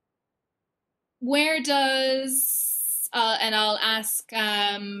 Where does, and I'll ask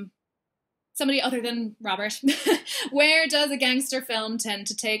somebody other than Robert, where does a gangster film tend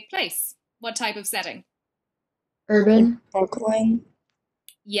to take place? What type of setting? Urban. Brooklyn.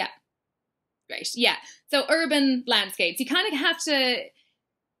 Yeah. Great. Yeah. So urban landscapes. You kind of have to,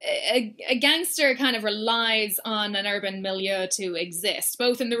 a gangster kind of relies on an urban milieu to exist,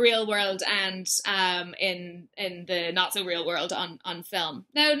 both in the real world and in the not so real world on film.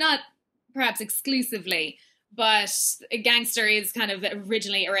 Now, not perhaps exclusively, but a gangster is kind of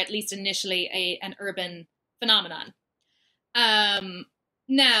originally, or at least initially, an urban phenomenon.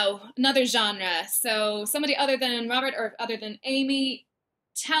 Now, another genre. So somebody other than Robert or other than Amy,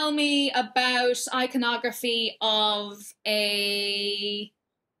 tell me about iconography of a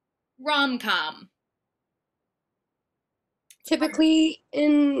rom-com. Typically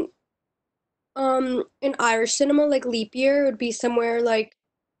in Irish cinema, like Leap Year would be somewhere like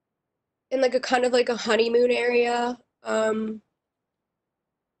in like a kind of like a honeymoon area, something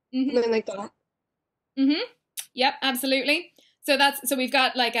like that. Yep, absolutely. So we've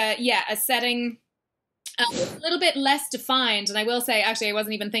got like a setting a little bit less defined, and I will say, actually, I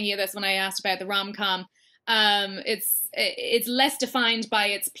wasn't even thinking of this when I asked about the rom-com. It's less defined by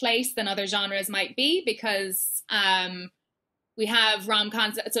its place than other genres might be, because we have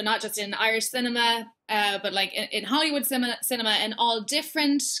rom-coms, so not just in Irish cinema, but like in Hollywood cinema in all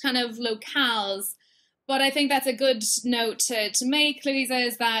different kind of locales. But I think that's a good note to make, Louisa,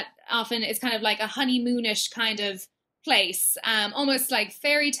 is that often it's kind of like a honeymoonish kind of place, almost like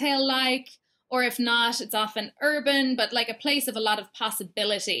fairy tale like, or if not, it's often urban, but like a place of a lot of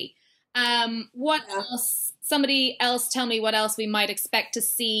possibility. What else? Somebody else tell me what else we might expect to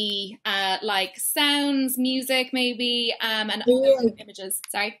see, like sounds, music, maybe, and other images.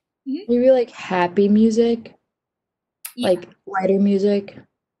 Sorry? Mm-hmm. Maybe like happy music, like lighter music.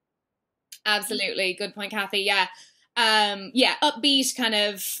 Absolutely. Good point, Kathy. Yeah. Upbeat kind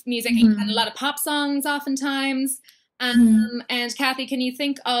of music, and a lot of pop songs oftentimes. And Kathy, can you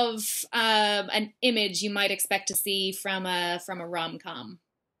think of an image you might expect to see from a rom-com,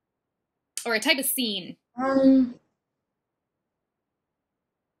 or a type of scene? I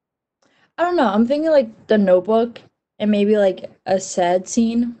don't know. I'm thinking like The Notebook, and maybe like a sad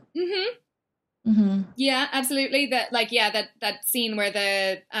scene. Yeah, absolutely. That scene where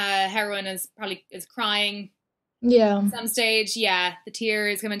the heroine is crying. Yeah. At some stage, the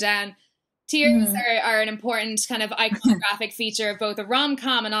tears coming down. Tears are an important kind of iconographic feature of both a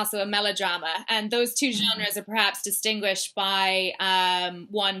rom-com and also a melodrama. And those two genres are perhaps distinguished by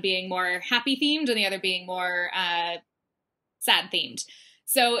one being more happy themed and the other being more sad themed.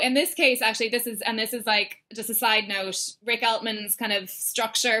 So in this case, actually, this is like just a side note, Rick Altman's kind of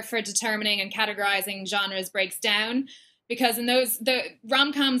structure for determining and categorizing genres breaks down. Because in the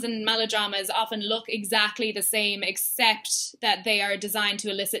rom-coms and melodramas often look exactly the same, except that they are designed to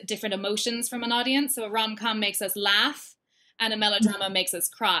elicit different emotions from an audience. So a rom-com makes us laugh, and a melodrama makes us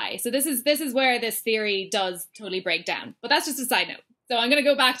cry. So this is where this theory does totally break down. But that's just a side note. So I'm going to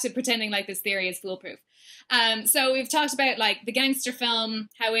go back to pretending like this theory is foolproof. So we've talked about like the gangster film,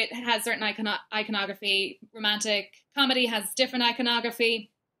 how it has certain iconography. Romantic comedy has different iconography.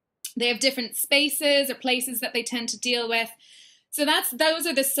 They have different spaces or places that they tend to deal with. So those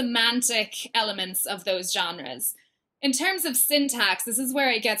are the semantic elements of those genres. In terms of syntax, this is where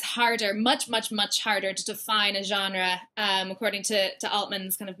it gets harder, much, much, much harder to define a genre, according to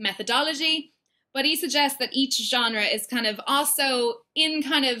Altman's kind of methodology. But he suggests that each genre is kind of also in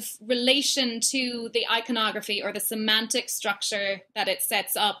kind of relation to the iconography or the semantic structure that it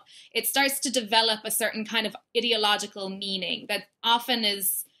sets up. It starts to develop a certain kind of ideological meaning that often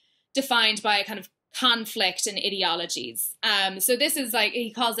is defined by a kind of conflict in ideologies. So this is like,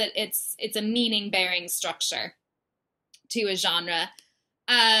 he calls it, it's a meaning-bearing structure to a genre.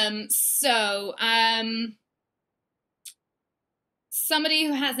 Somebody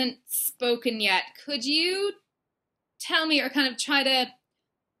who hasn't spoken yet, could you tell me or kind of try to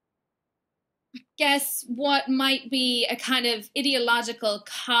guess what might be a kind of ideological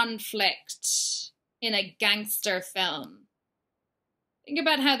conflict in a gangster film? Think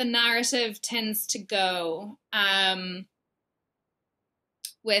about how the narrative tends to go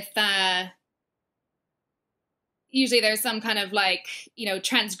with usually there's some kind of like, you know,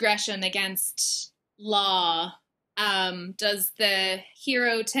 transgression against law. Does the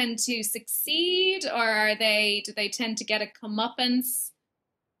hero tend to succeed, or do they tend to get a comeuppance?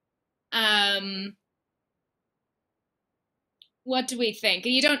 What do we think?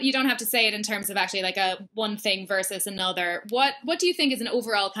 You don't have to say it in terms of actually like a one thing versus another. What do you think is an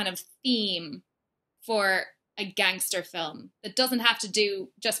overall kind of theme for a gangster film that doesn't have to do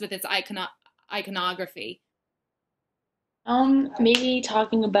just with its iconography? Maybe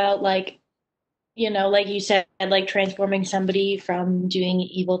talking about like, you know, like you said, like transforming somebody from doing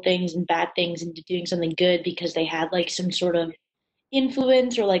evil things and bad things into doing something good because they had like some sort of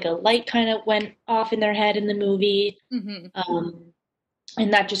influence or like a light kind of went off in their head in the movie.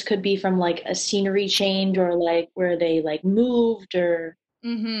 And that just could be from like a scenery change or like where they like moved or.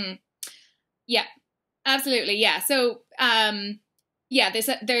 Yeah, absolutely. Yeah. So,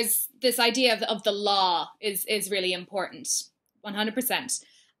 there's this idea of the law is really important. 100%.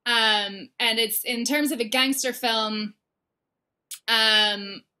 And it's in terms of a gangster film,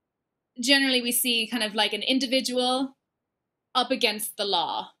 generally we see kind of like an individual up against the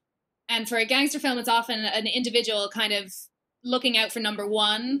law. And for a gangster film, it's often an individual kind of looking out for number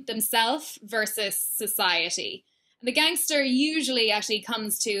one, themselves, versus society. And the gangster usually actually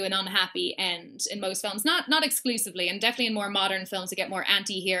comes to an unhappy end in most films, not exclusively, and definitely in more modern films we get more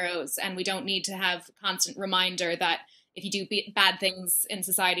anti-heroes, and we don't need to have constant reminder that if you do bad things in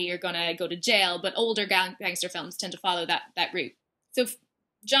society, you're going to go to jail. But older gangster films tend to follow that route. So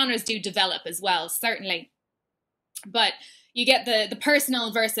genres do develop as well, certainly. But you get the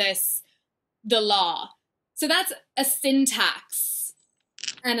personal versus the law. So that's a syntax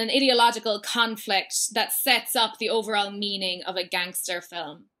and an ideological conflict that sets up the overall meaning of a gangster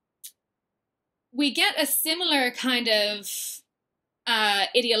film. We get a similar kind of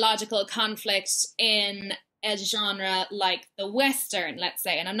ideological conflict in a genre like the Western, let's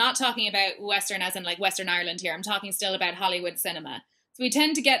say. And I'm not talking about Western as in like Western Ireland here. I'm talking still about Hollywood cinema. So we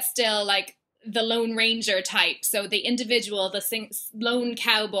tend to get still like the Lone Ranger type. So the individual, the lone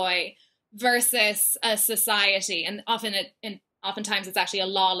cowboy versus a society. And oftentimes it's actually a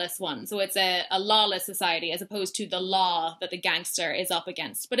lawless one. So it's a lawless society as opposed to the law that the gangster is up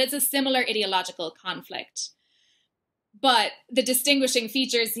against. But it's a similar ideological conflict. But the distinguishing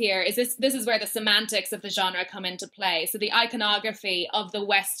features here is this is where the semantics of the genre come into play. So the iconography of the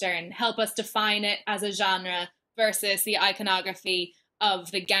Western help us define it as a genre versus the iconography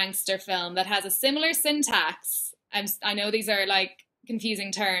of the gangster film that has a similar syntax. I know these are like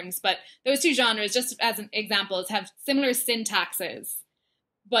confusing terms, but those two genres, just as an examples, have similar syntaxes,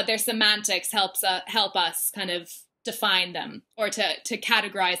 but their semantics help us kind of define them or to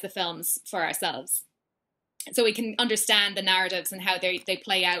categorize the films for ourselves. So we can understand the narratives and how they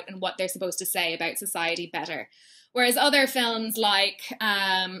play out and what they're supposed to say about society better. Whereas other films like,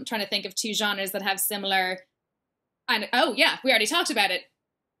 I'm trying to think of two genres that have similar, we already talked about it.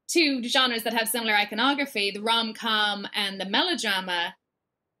 Two genres that have similar iconography, the rom-com and the melodrama,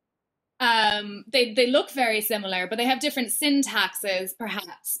 they look very similar, but they have different syntaxes,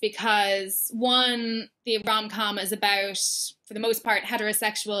 perhaps, because one, the rom-com is about, for the most part,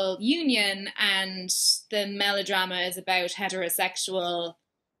 heterosexual union, and the melodrama is about heterosexual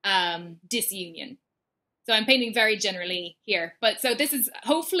disunion. So I'm painting very generally here. But so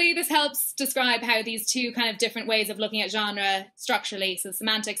hopefully this helps describe how these two kind of different ways of looking at genre structurally, so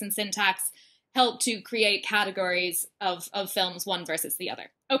semantics and syntax, help to create categories of films, one versus the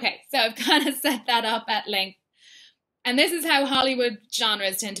other. Okay, so I've kind of set that up at length. And this is how Hollywood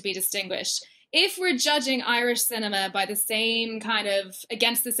genres tend to be distinguished. If we're judging Irish cinema by the same kind of,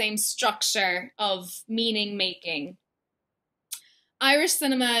 against the same structure of meaning making, Irish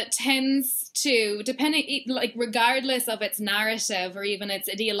cinema tends to, regardless of its narrative or even its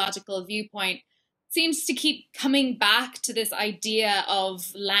ideological viewpoint, seems to keep coming back to this idea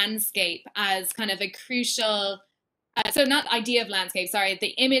of landscape as kind of a crucial,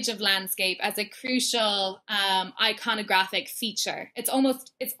 the image of landscape as a crucial iconographic feature. It's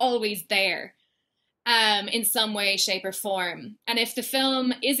always there in some way, shape or form. And if the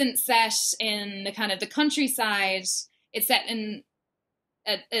film isn't set in the kind of the countryside, it's set in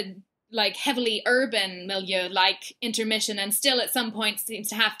a like heavily urban milieu like Intermission, and still at some point seems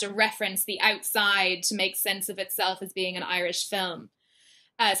to have to reference the outside to make sense of itself as being an Irish film.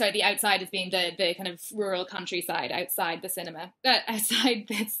 sorry, the outside as being the kind of rural countryside outside the cinema, outside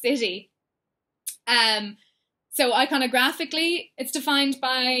the city. So iconographically, it's defined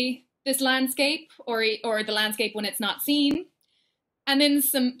by this landscape or the landscape when it's not seen. And then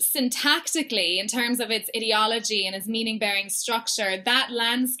syntactically, in terms of its ideology and its meaning-bearing structure, that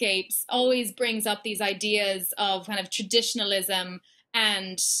landscape always brings up these ideas of kind of traditionalism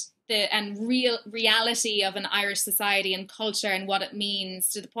and real reality of an Irish society and culture and what it means,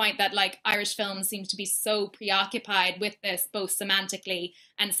 to the point that like Irish films seem to be so preoccupied with this, both semantically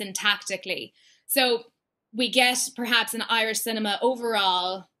and syntactically. So we get perhaps an Irish cinema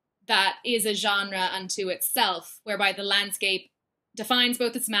overall that is a genre unto itself, whereby the landscape defines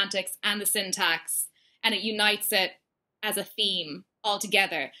both the semantics and the syntax, and it unites it as a theme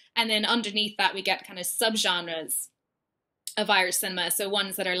altogether. And then underneath that, we get kind of subgenres of Irish cinema. So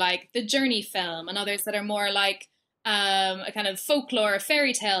ones that are like the journey film, and others that are more like a kind of folklore,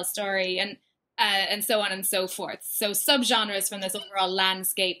 fairy tale story, and so on and so forth. So subgenres from this overall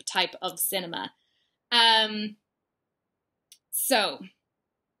landscape type of cinema. So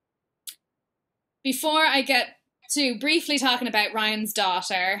before I get to briefly talking about Ryan's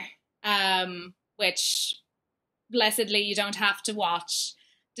Daughter, which blessedly you don't have to watch,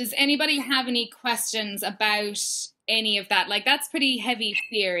 does anybody have any questions about any of that? Like, that's pretty heavy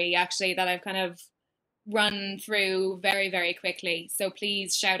theory, actually, that I've kind of run through very, very quickly. So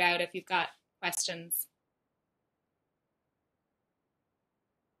please shout out if you've got questions.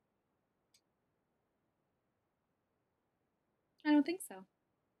 I don't think so.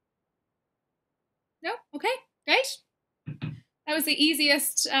 No? Okay, great. That was the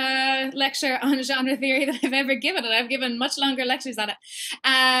easiest lecture on genre theory that I've ever given, and I've given much longer lectures on it.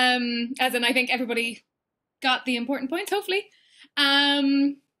 As in, I think everybody got the important points, hopefully.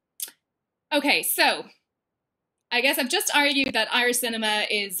 Okay, so I guess I've just argued that Irish cinema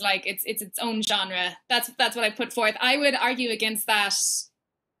is like it's its own genre. That's what I put forth. I would argue against that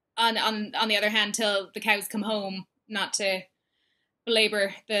on the other hand till the cows come home, not to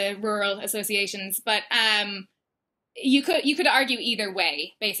belabor the rural associations, but you could argue either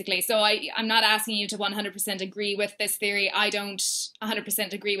way, basically. So I'm not asking you to 100% agree with this theory. I don't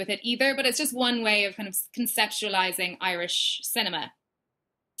 100% agree with it either, but it's just one way of kind of conceptualizing Irish cinema.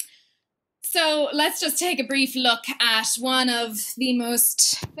 So let's just take a brief look at one of the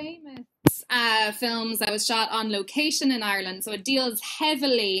most famous films that was shot on location in Ireland. So it deals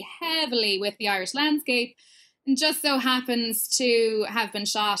heavily with the Irish landscape, and just so happens to have been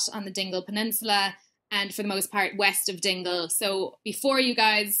shot on the Dingle Peninsula, and for the most part west of Dingle. So before you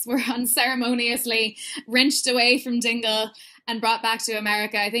guys were unceremoniously wrenched away from Dingle and brought back to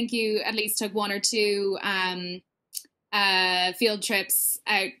America, I think you at least took one or two field trips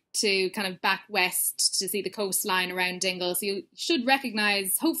out to kind of back west to see the coastline around Dingle. So you should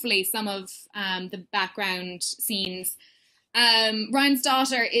recognize, hopefully, some of the background scenes. Ryan's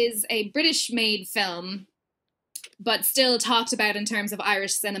Daughter is a British-made film, but still talked about in terms of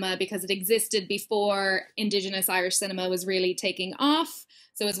Irish cinema because it existed before Indigenous Irish cinema was really taking off.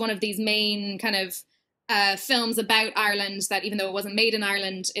 So it's one of these main kind of films about Ireland that, even though it wasn't made in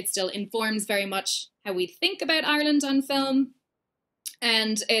Ireland, it still informs very much how we think about Ireland on film.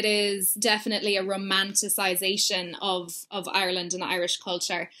 And it is definitely a romanticization of Ireland and Irish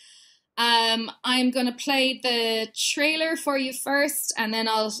culture. I'm going to play the trailer for you first, and then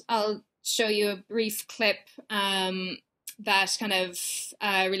I'll show you a brief clip that kind of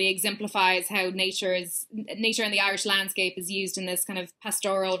really exemplifies how nature in the Irish landscape is used in this kind of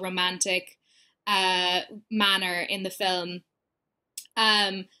pastoral, romantic manner in the film.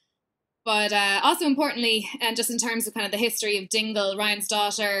 But also importantly, and just in terms of kind of the history of Dingle, Ryan's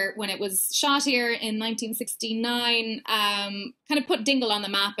Daughter, when it was shot here in 1969, kind of put Dingle on the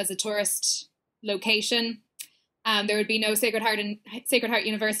map as a tourist location. There would be no Sacred Heart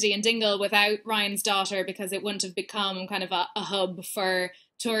University in Dingle without Ryan's Daughter, because it wouldn't have become kind of a hub for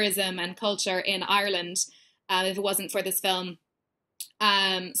tourism and culture in Ireland if it wasn't for this film.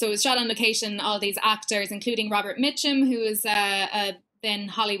 So it was shot on location. All these actors, including Robert Mitchum, who is a then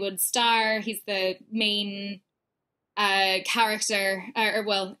Hollywood star. He's the main character,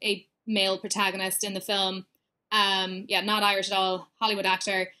 a male protagonist in the film. Not Irish at all, Hollywood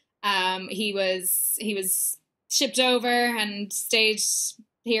actor. He was shipped over and stayed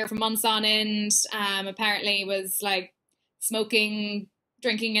here for months on end. Apparently was like smoking,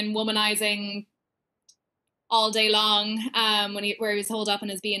 drinking and womanizing all day long where he was holed up in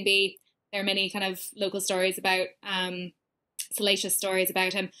his B&B. There are many kind of local stories about salacious stories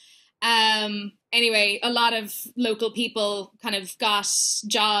about him. Anyway, a lot of local people kind of got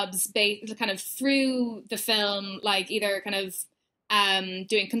jobs kind of through the film, like either kind of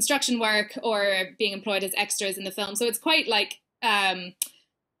doing construction work or being employed as extras in the film. So it's quite like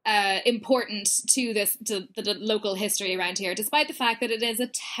important to the local history around here, despite the fact that it is a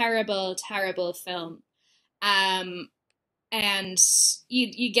terrible, terrible film. And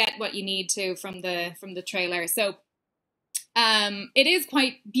you get what you need to from the trailer. So it is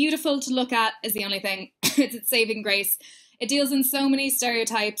quite beautiful to look at, is the only thing. It's its saving grace. It deals in so many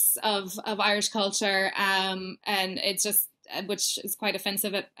stereotypes of Irish culture, and it's just, which is quite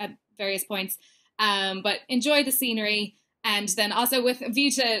offensive at various points. But enjoy the scenery, and then also with a view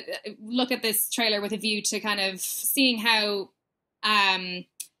to look at this trailer with a view to kind of seeing how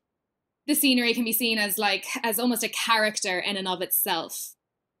the scenery can be seen as almost a character in and of itself.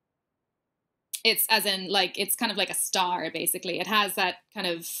 It's as in like, it's kind of like a star, basically. It has that kind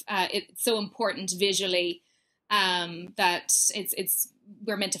of, it's so important visually that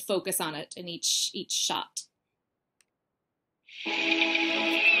we're meant to focus on it in each shot.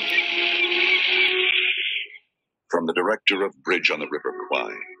 From the director of Bridge on the River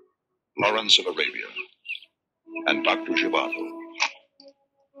Kwai, Lawrence of Arabia, and Dr. Zhivago,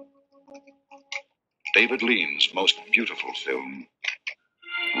 David Lean's most beautiful film,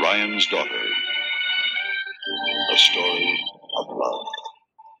 Ryan's Daughter, A Story of Love.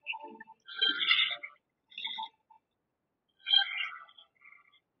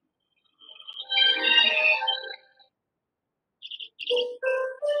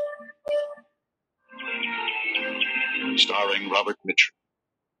 Starring Robert Mitchum.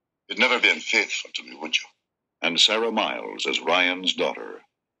 You'd never be unfaithful to me, would you? And Sarah Miles as Ryan's daughter.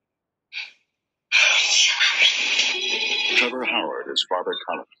 Trevor Howard as Father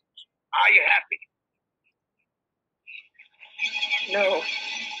Collins. Are you happy? No.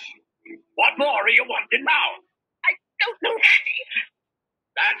 What more are you wanting now? I don't know, Daddy.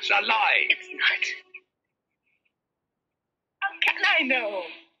 That's a lie. It's not. How can I know?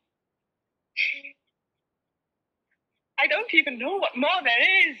 I don't even know what more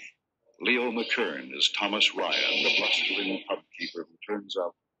there is. Leo McKern as Thomas Ryan, the blustering pubkeeper who turns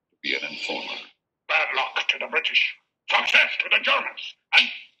out to be an informer. Bad luck to the British. Success to the Germans.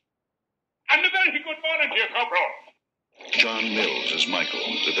 And a very good morning to you, Corporal. John Mills as Michael,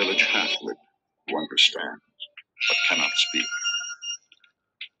 the village half-wit who understands but cannot speak.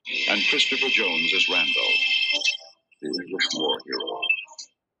 And Christopher Jones as Randolph, the English war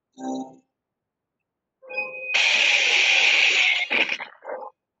hero.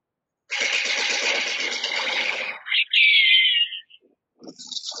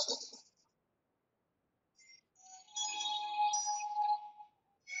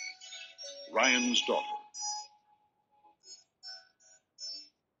 Ryan's Daughter.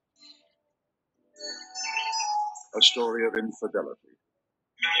 A story of infidelity,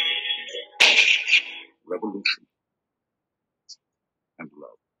 revolution, and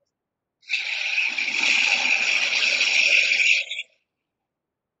love.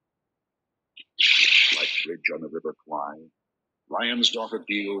 Like Bridge on the River Kwai, Ryan's Daughter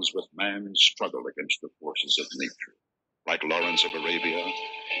deals with man's struggle against the forces of nature. Like Lawrence of Arabia,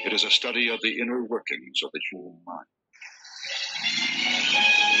 it is a study of the inner workings of the human mind.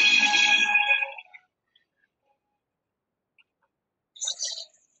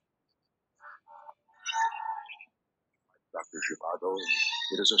 Like Dr. Zhivago,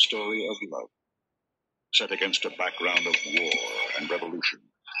 it is a story of love, set against a background of war and revolution.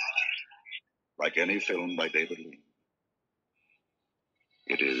 Like any film by David Lean,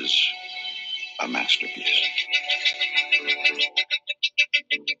 it is a masterpiece.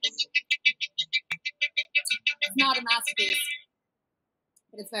 It's not a masterpiece,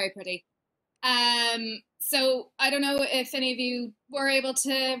 but it's very pretty. So I don't know if any of you were able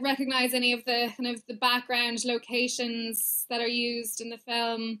to recognize any of the kind of the background locations that are used in the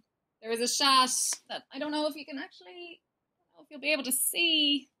film. There was a shot that I don't know if you can actually, I don't know if you'll be able to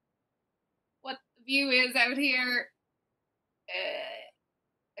see what the view is out here.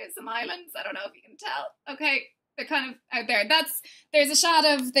 There's some islands. I don't know if you can tell. Okay, they're kind of out there. There's a shot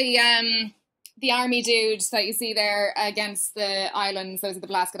of the army dude that you see there against the islands. Those are the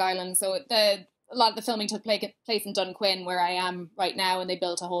Blasket Islands. So a lot of the filming took place in Dunquin, where I am right now, and they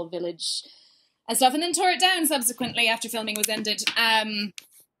built a whole village and stuff, and then tore it down subsequently after filming was ended.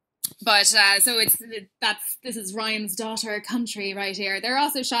 So this is Ryan's Daughter country right here. There are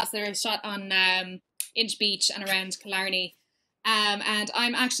also shots that are shot on Inch Beach and around Killarney. And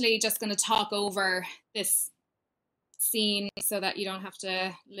I'm actually just going to talk over this scene so that you don't have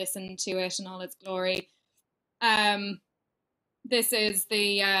to listen to it in all its glory. This is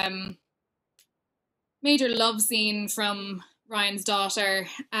the major love scene from Ryan's Daughter,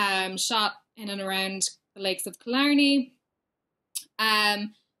 shot in and around the lakes of Killarney. It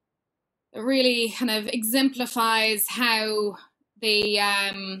really kind of exemplifies how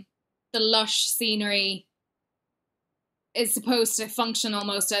the lush scenery is supposed to function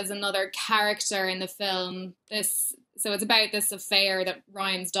almost as another character in the film. So it's about this affair that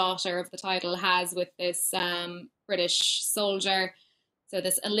Ryan's daughter of the title has with this British soldier. So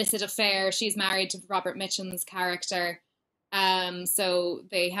this illicit affair. She's married to Robert Mitchum's character. So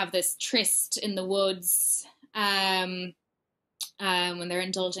they have this tryst in the woods when they're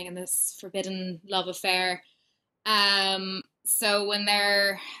indulging in this forbidden love affair. So when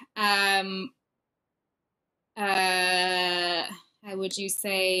they're how would you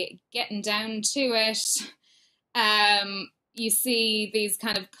say, getting down to it, you see these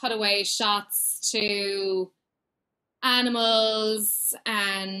kind of cutaway shots to animals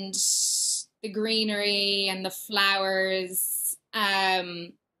and the greenery and the flowers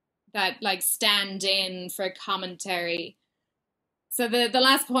that like stand in for commentary. So the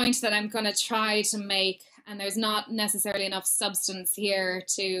last point that I'm going to try to make, and there's not necessarily enough substance here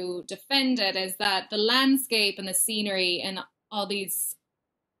to defend it, is that the landscape and the scenery in all these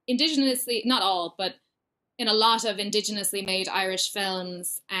indigenously, not all, but in a lot of indigenously made Irish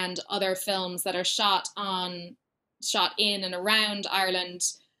films and other films that are shot in and around Ireland,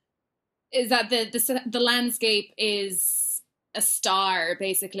 is that the landscape is a star,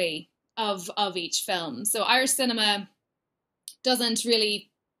 basically, of each film. So Irish cinema doesn't really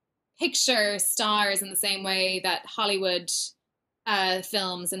picture stars in the same way that Hollywood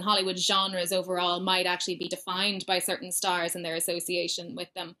films and Hollywood genres overall might actually be defined by certain stars and their association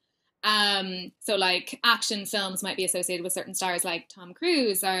with them. So like action films might be associated with certain stars like Tom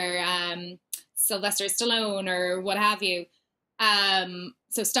Cruise or Sylvester Stallone or what have you.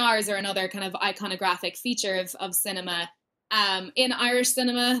 So stars are another kind of iconographic feature of cinema. In Irish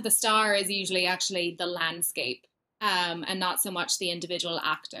cinema, the star is usually actually the landscape. And not so much the individual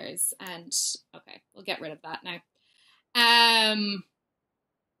actors. And okay, we'll get rid of that now.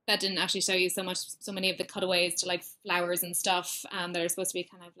 That didn't actually show you so many of the cutaways to like flowers and stuff that are supposed to be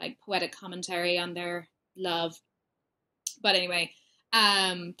kind of like poetic commentary on their love. But anyway,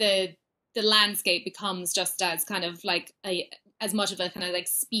 the landscape becomes just as kind of like as much of a kind of like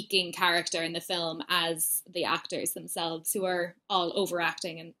speaking character in the film as the actors themselves, who are all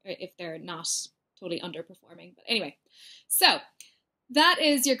overacting, and if they're not totally underperforming. But anyway, so that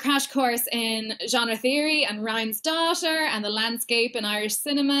is your crash course in genre theory and Ryan's daughter and the landscape in Irish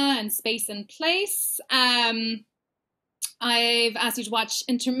cinema and space and place. I've asked you to watch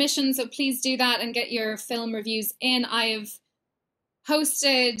Intermission, so please do that and get your film reviews in. I've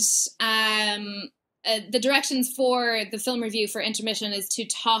posted the directions for the film review for Intermission is to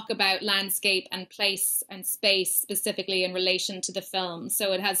talk about landscape and place and space specifically in relation to the film.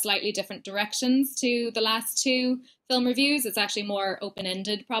 So it has slightly different directions to the last two film reviews. It's actually more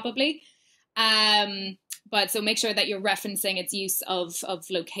open-ended probably. But so make sure that you're referencing its use of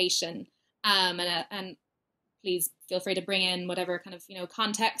location. And please feel free to bring in whatever kind of,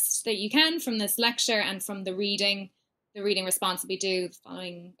 context that you can from this lecture and from the reading. The reading response will be due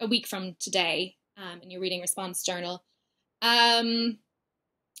following a week from today. In your reading response journal. Any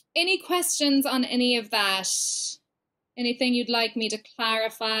questions on any of that? Anything you'd like me to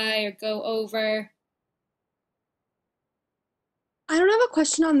clarify or go over? I don't have a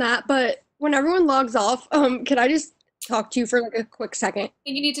question on that, but when everyone logs off, can I just talk to you for like a quick second? I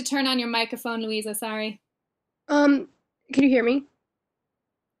think you need to turn on your microphone, Louisa, sorry. Can you hear me?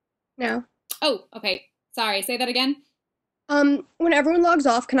 No. Oh, okay. Sorry, say that again. When everyone logs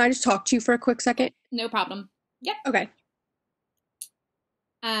off, can I just talk to you for a quick second? No problem. Yep. Okay.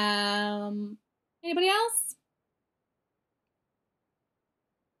 Anybody else?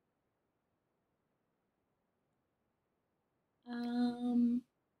 I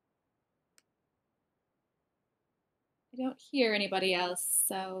don't hear anybody else,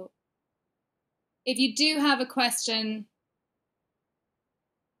 so if you do have a question,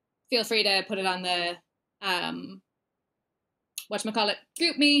 feel free to put it on the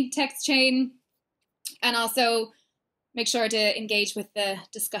group me, text chain, and also make sure to engage with the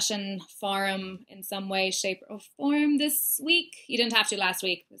discussion forum in some way, shape, or form this week. You didn't have to last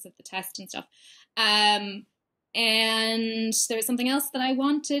week because of the test and stuff. And there was something else that I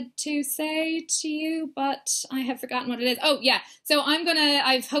wanted to say to you, but I have forgotten what it is. Oh, yeah. So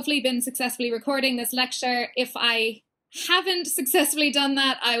I've hopefully been successfully recording this lecture. If I haven't successfully done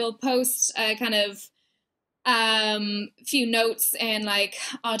that, I will post a kind of few notes in like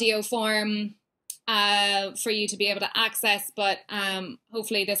audio form for you to be able to access, but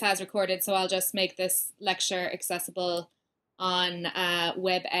hopefully this has recorded, so I'll just make this lecture accessible on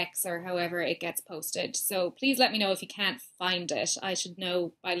WebEx or however it gets posted. So please let me know if you can't find it. I should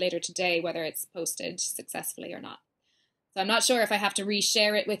know by later today whether it's posted successfully or not. So I'm not sure if I have to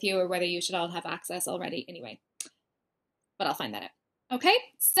reshare it with you or whether you should all have access already anyway. But I'll find that out. Okay,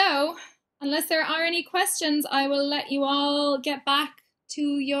 so unless there are any questions, I will let you all get back to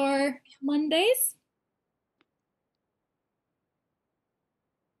your Mondays.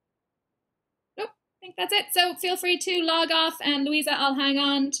 Nope, I think that's it. So feel free to log off, and Louisa, I'll hang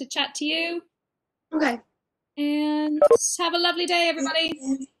on to chat to you. Okay. And have a lovely day,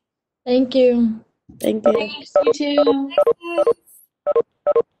 everybody. Thank you. Thank you. Thanks, you too. Thanks,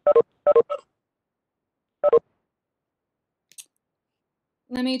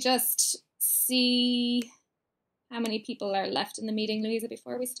 let me just see how many people are left in the meeting, Louisa,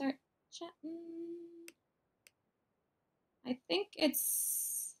 before we start chatting. I think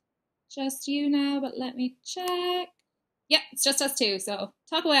it's just you now, but let me check. Yep, it's just us two, so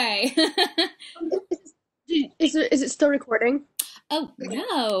talk away. Is it still recording? Oh,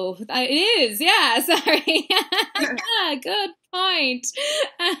 no, it is. Yeah, sorry. Yeah, good point.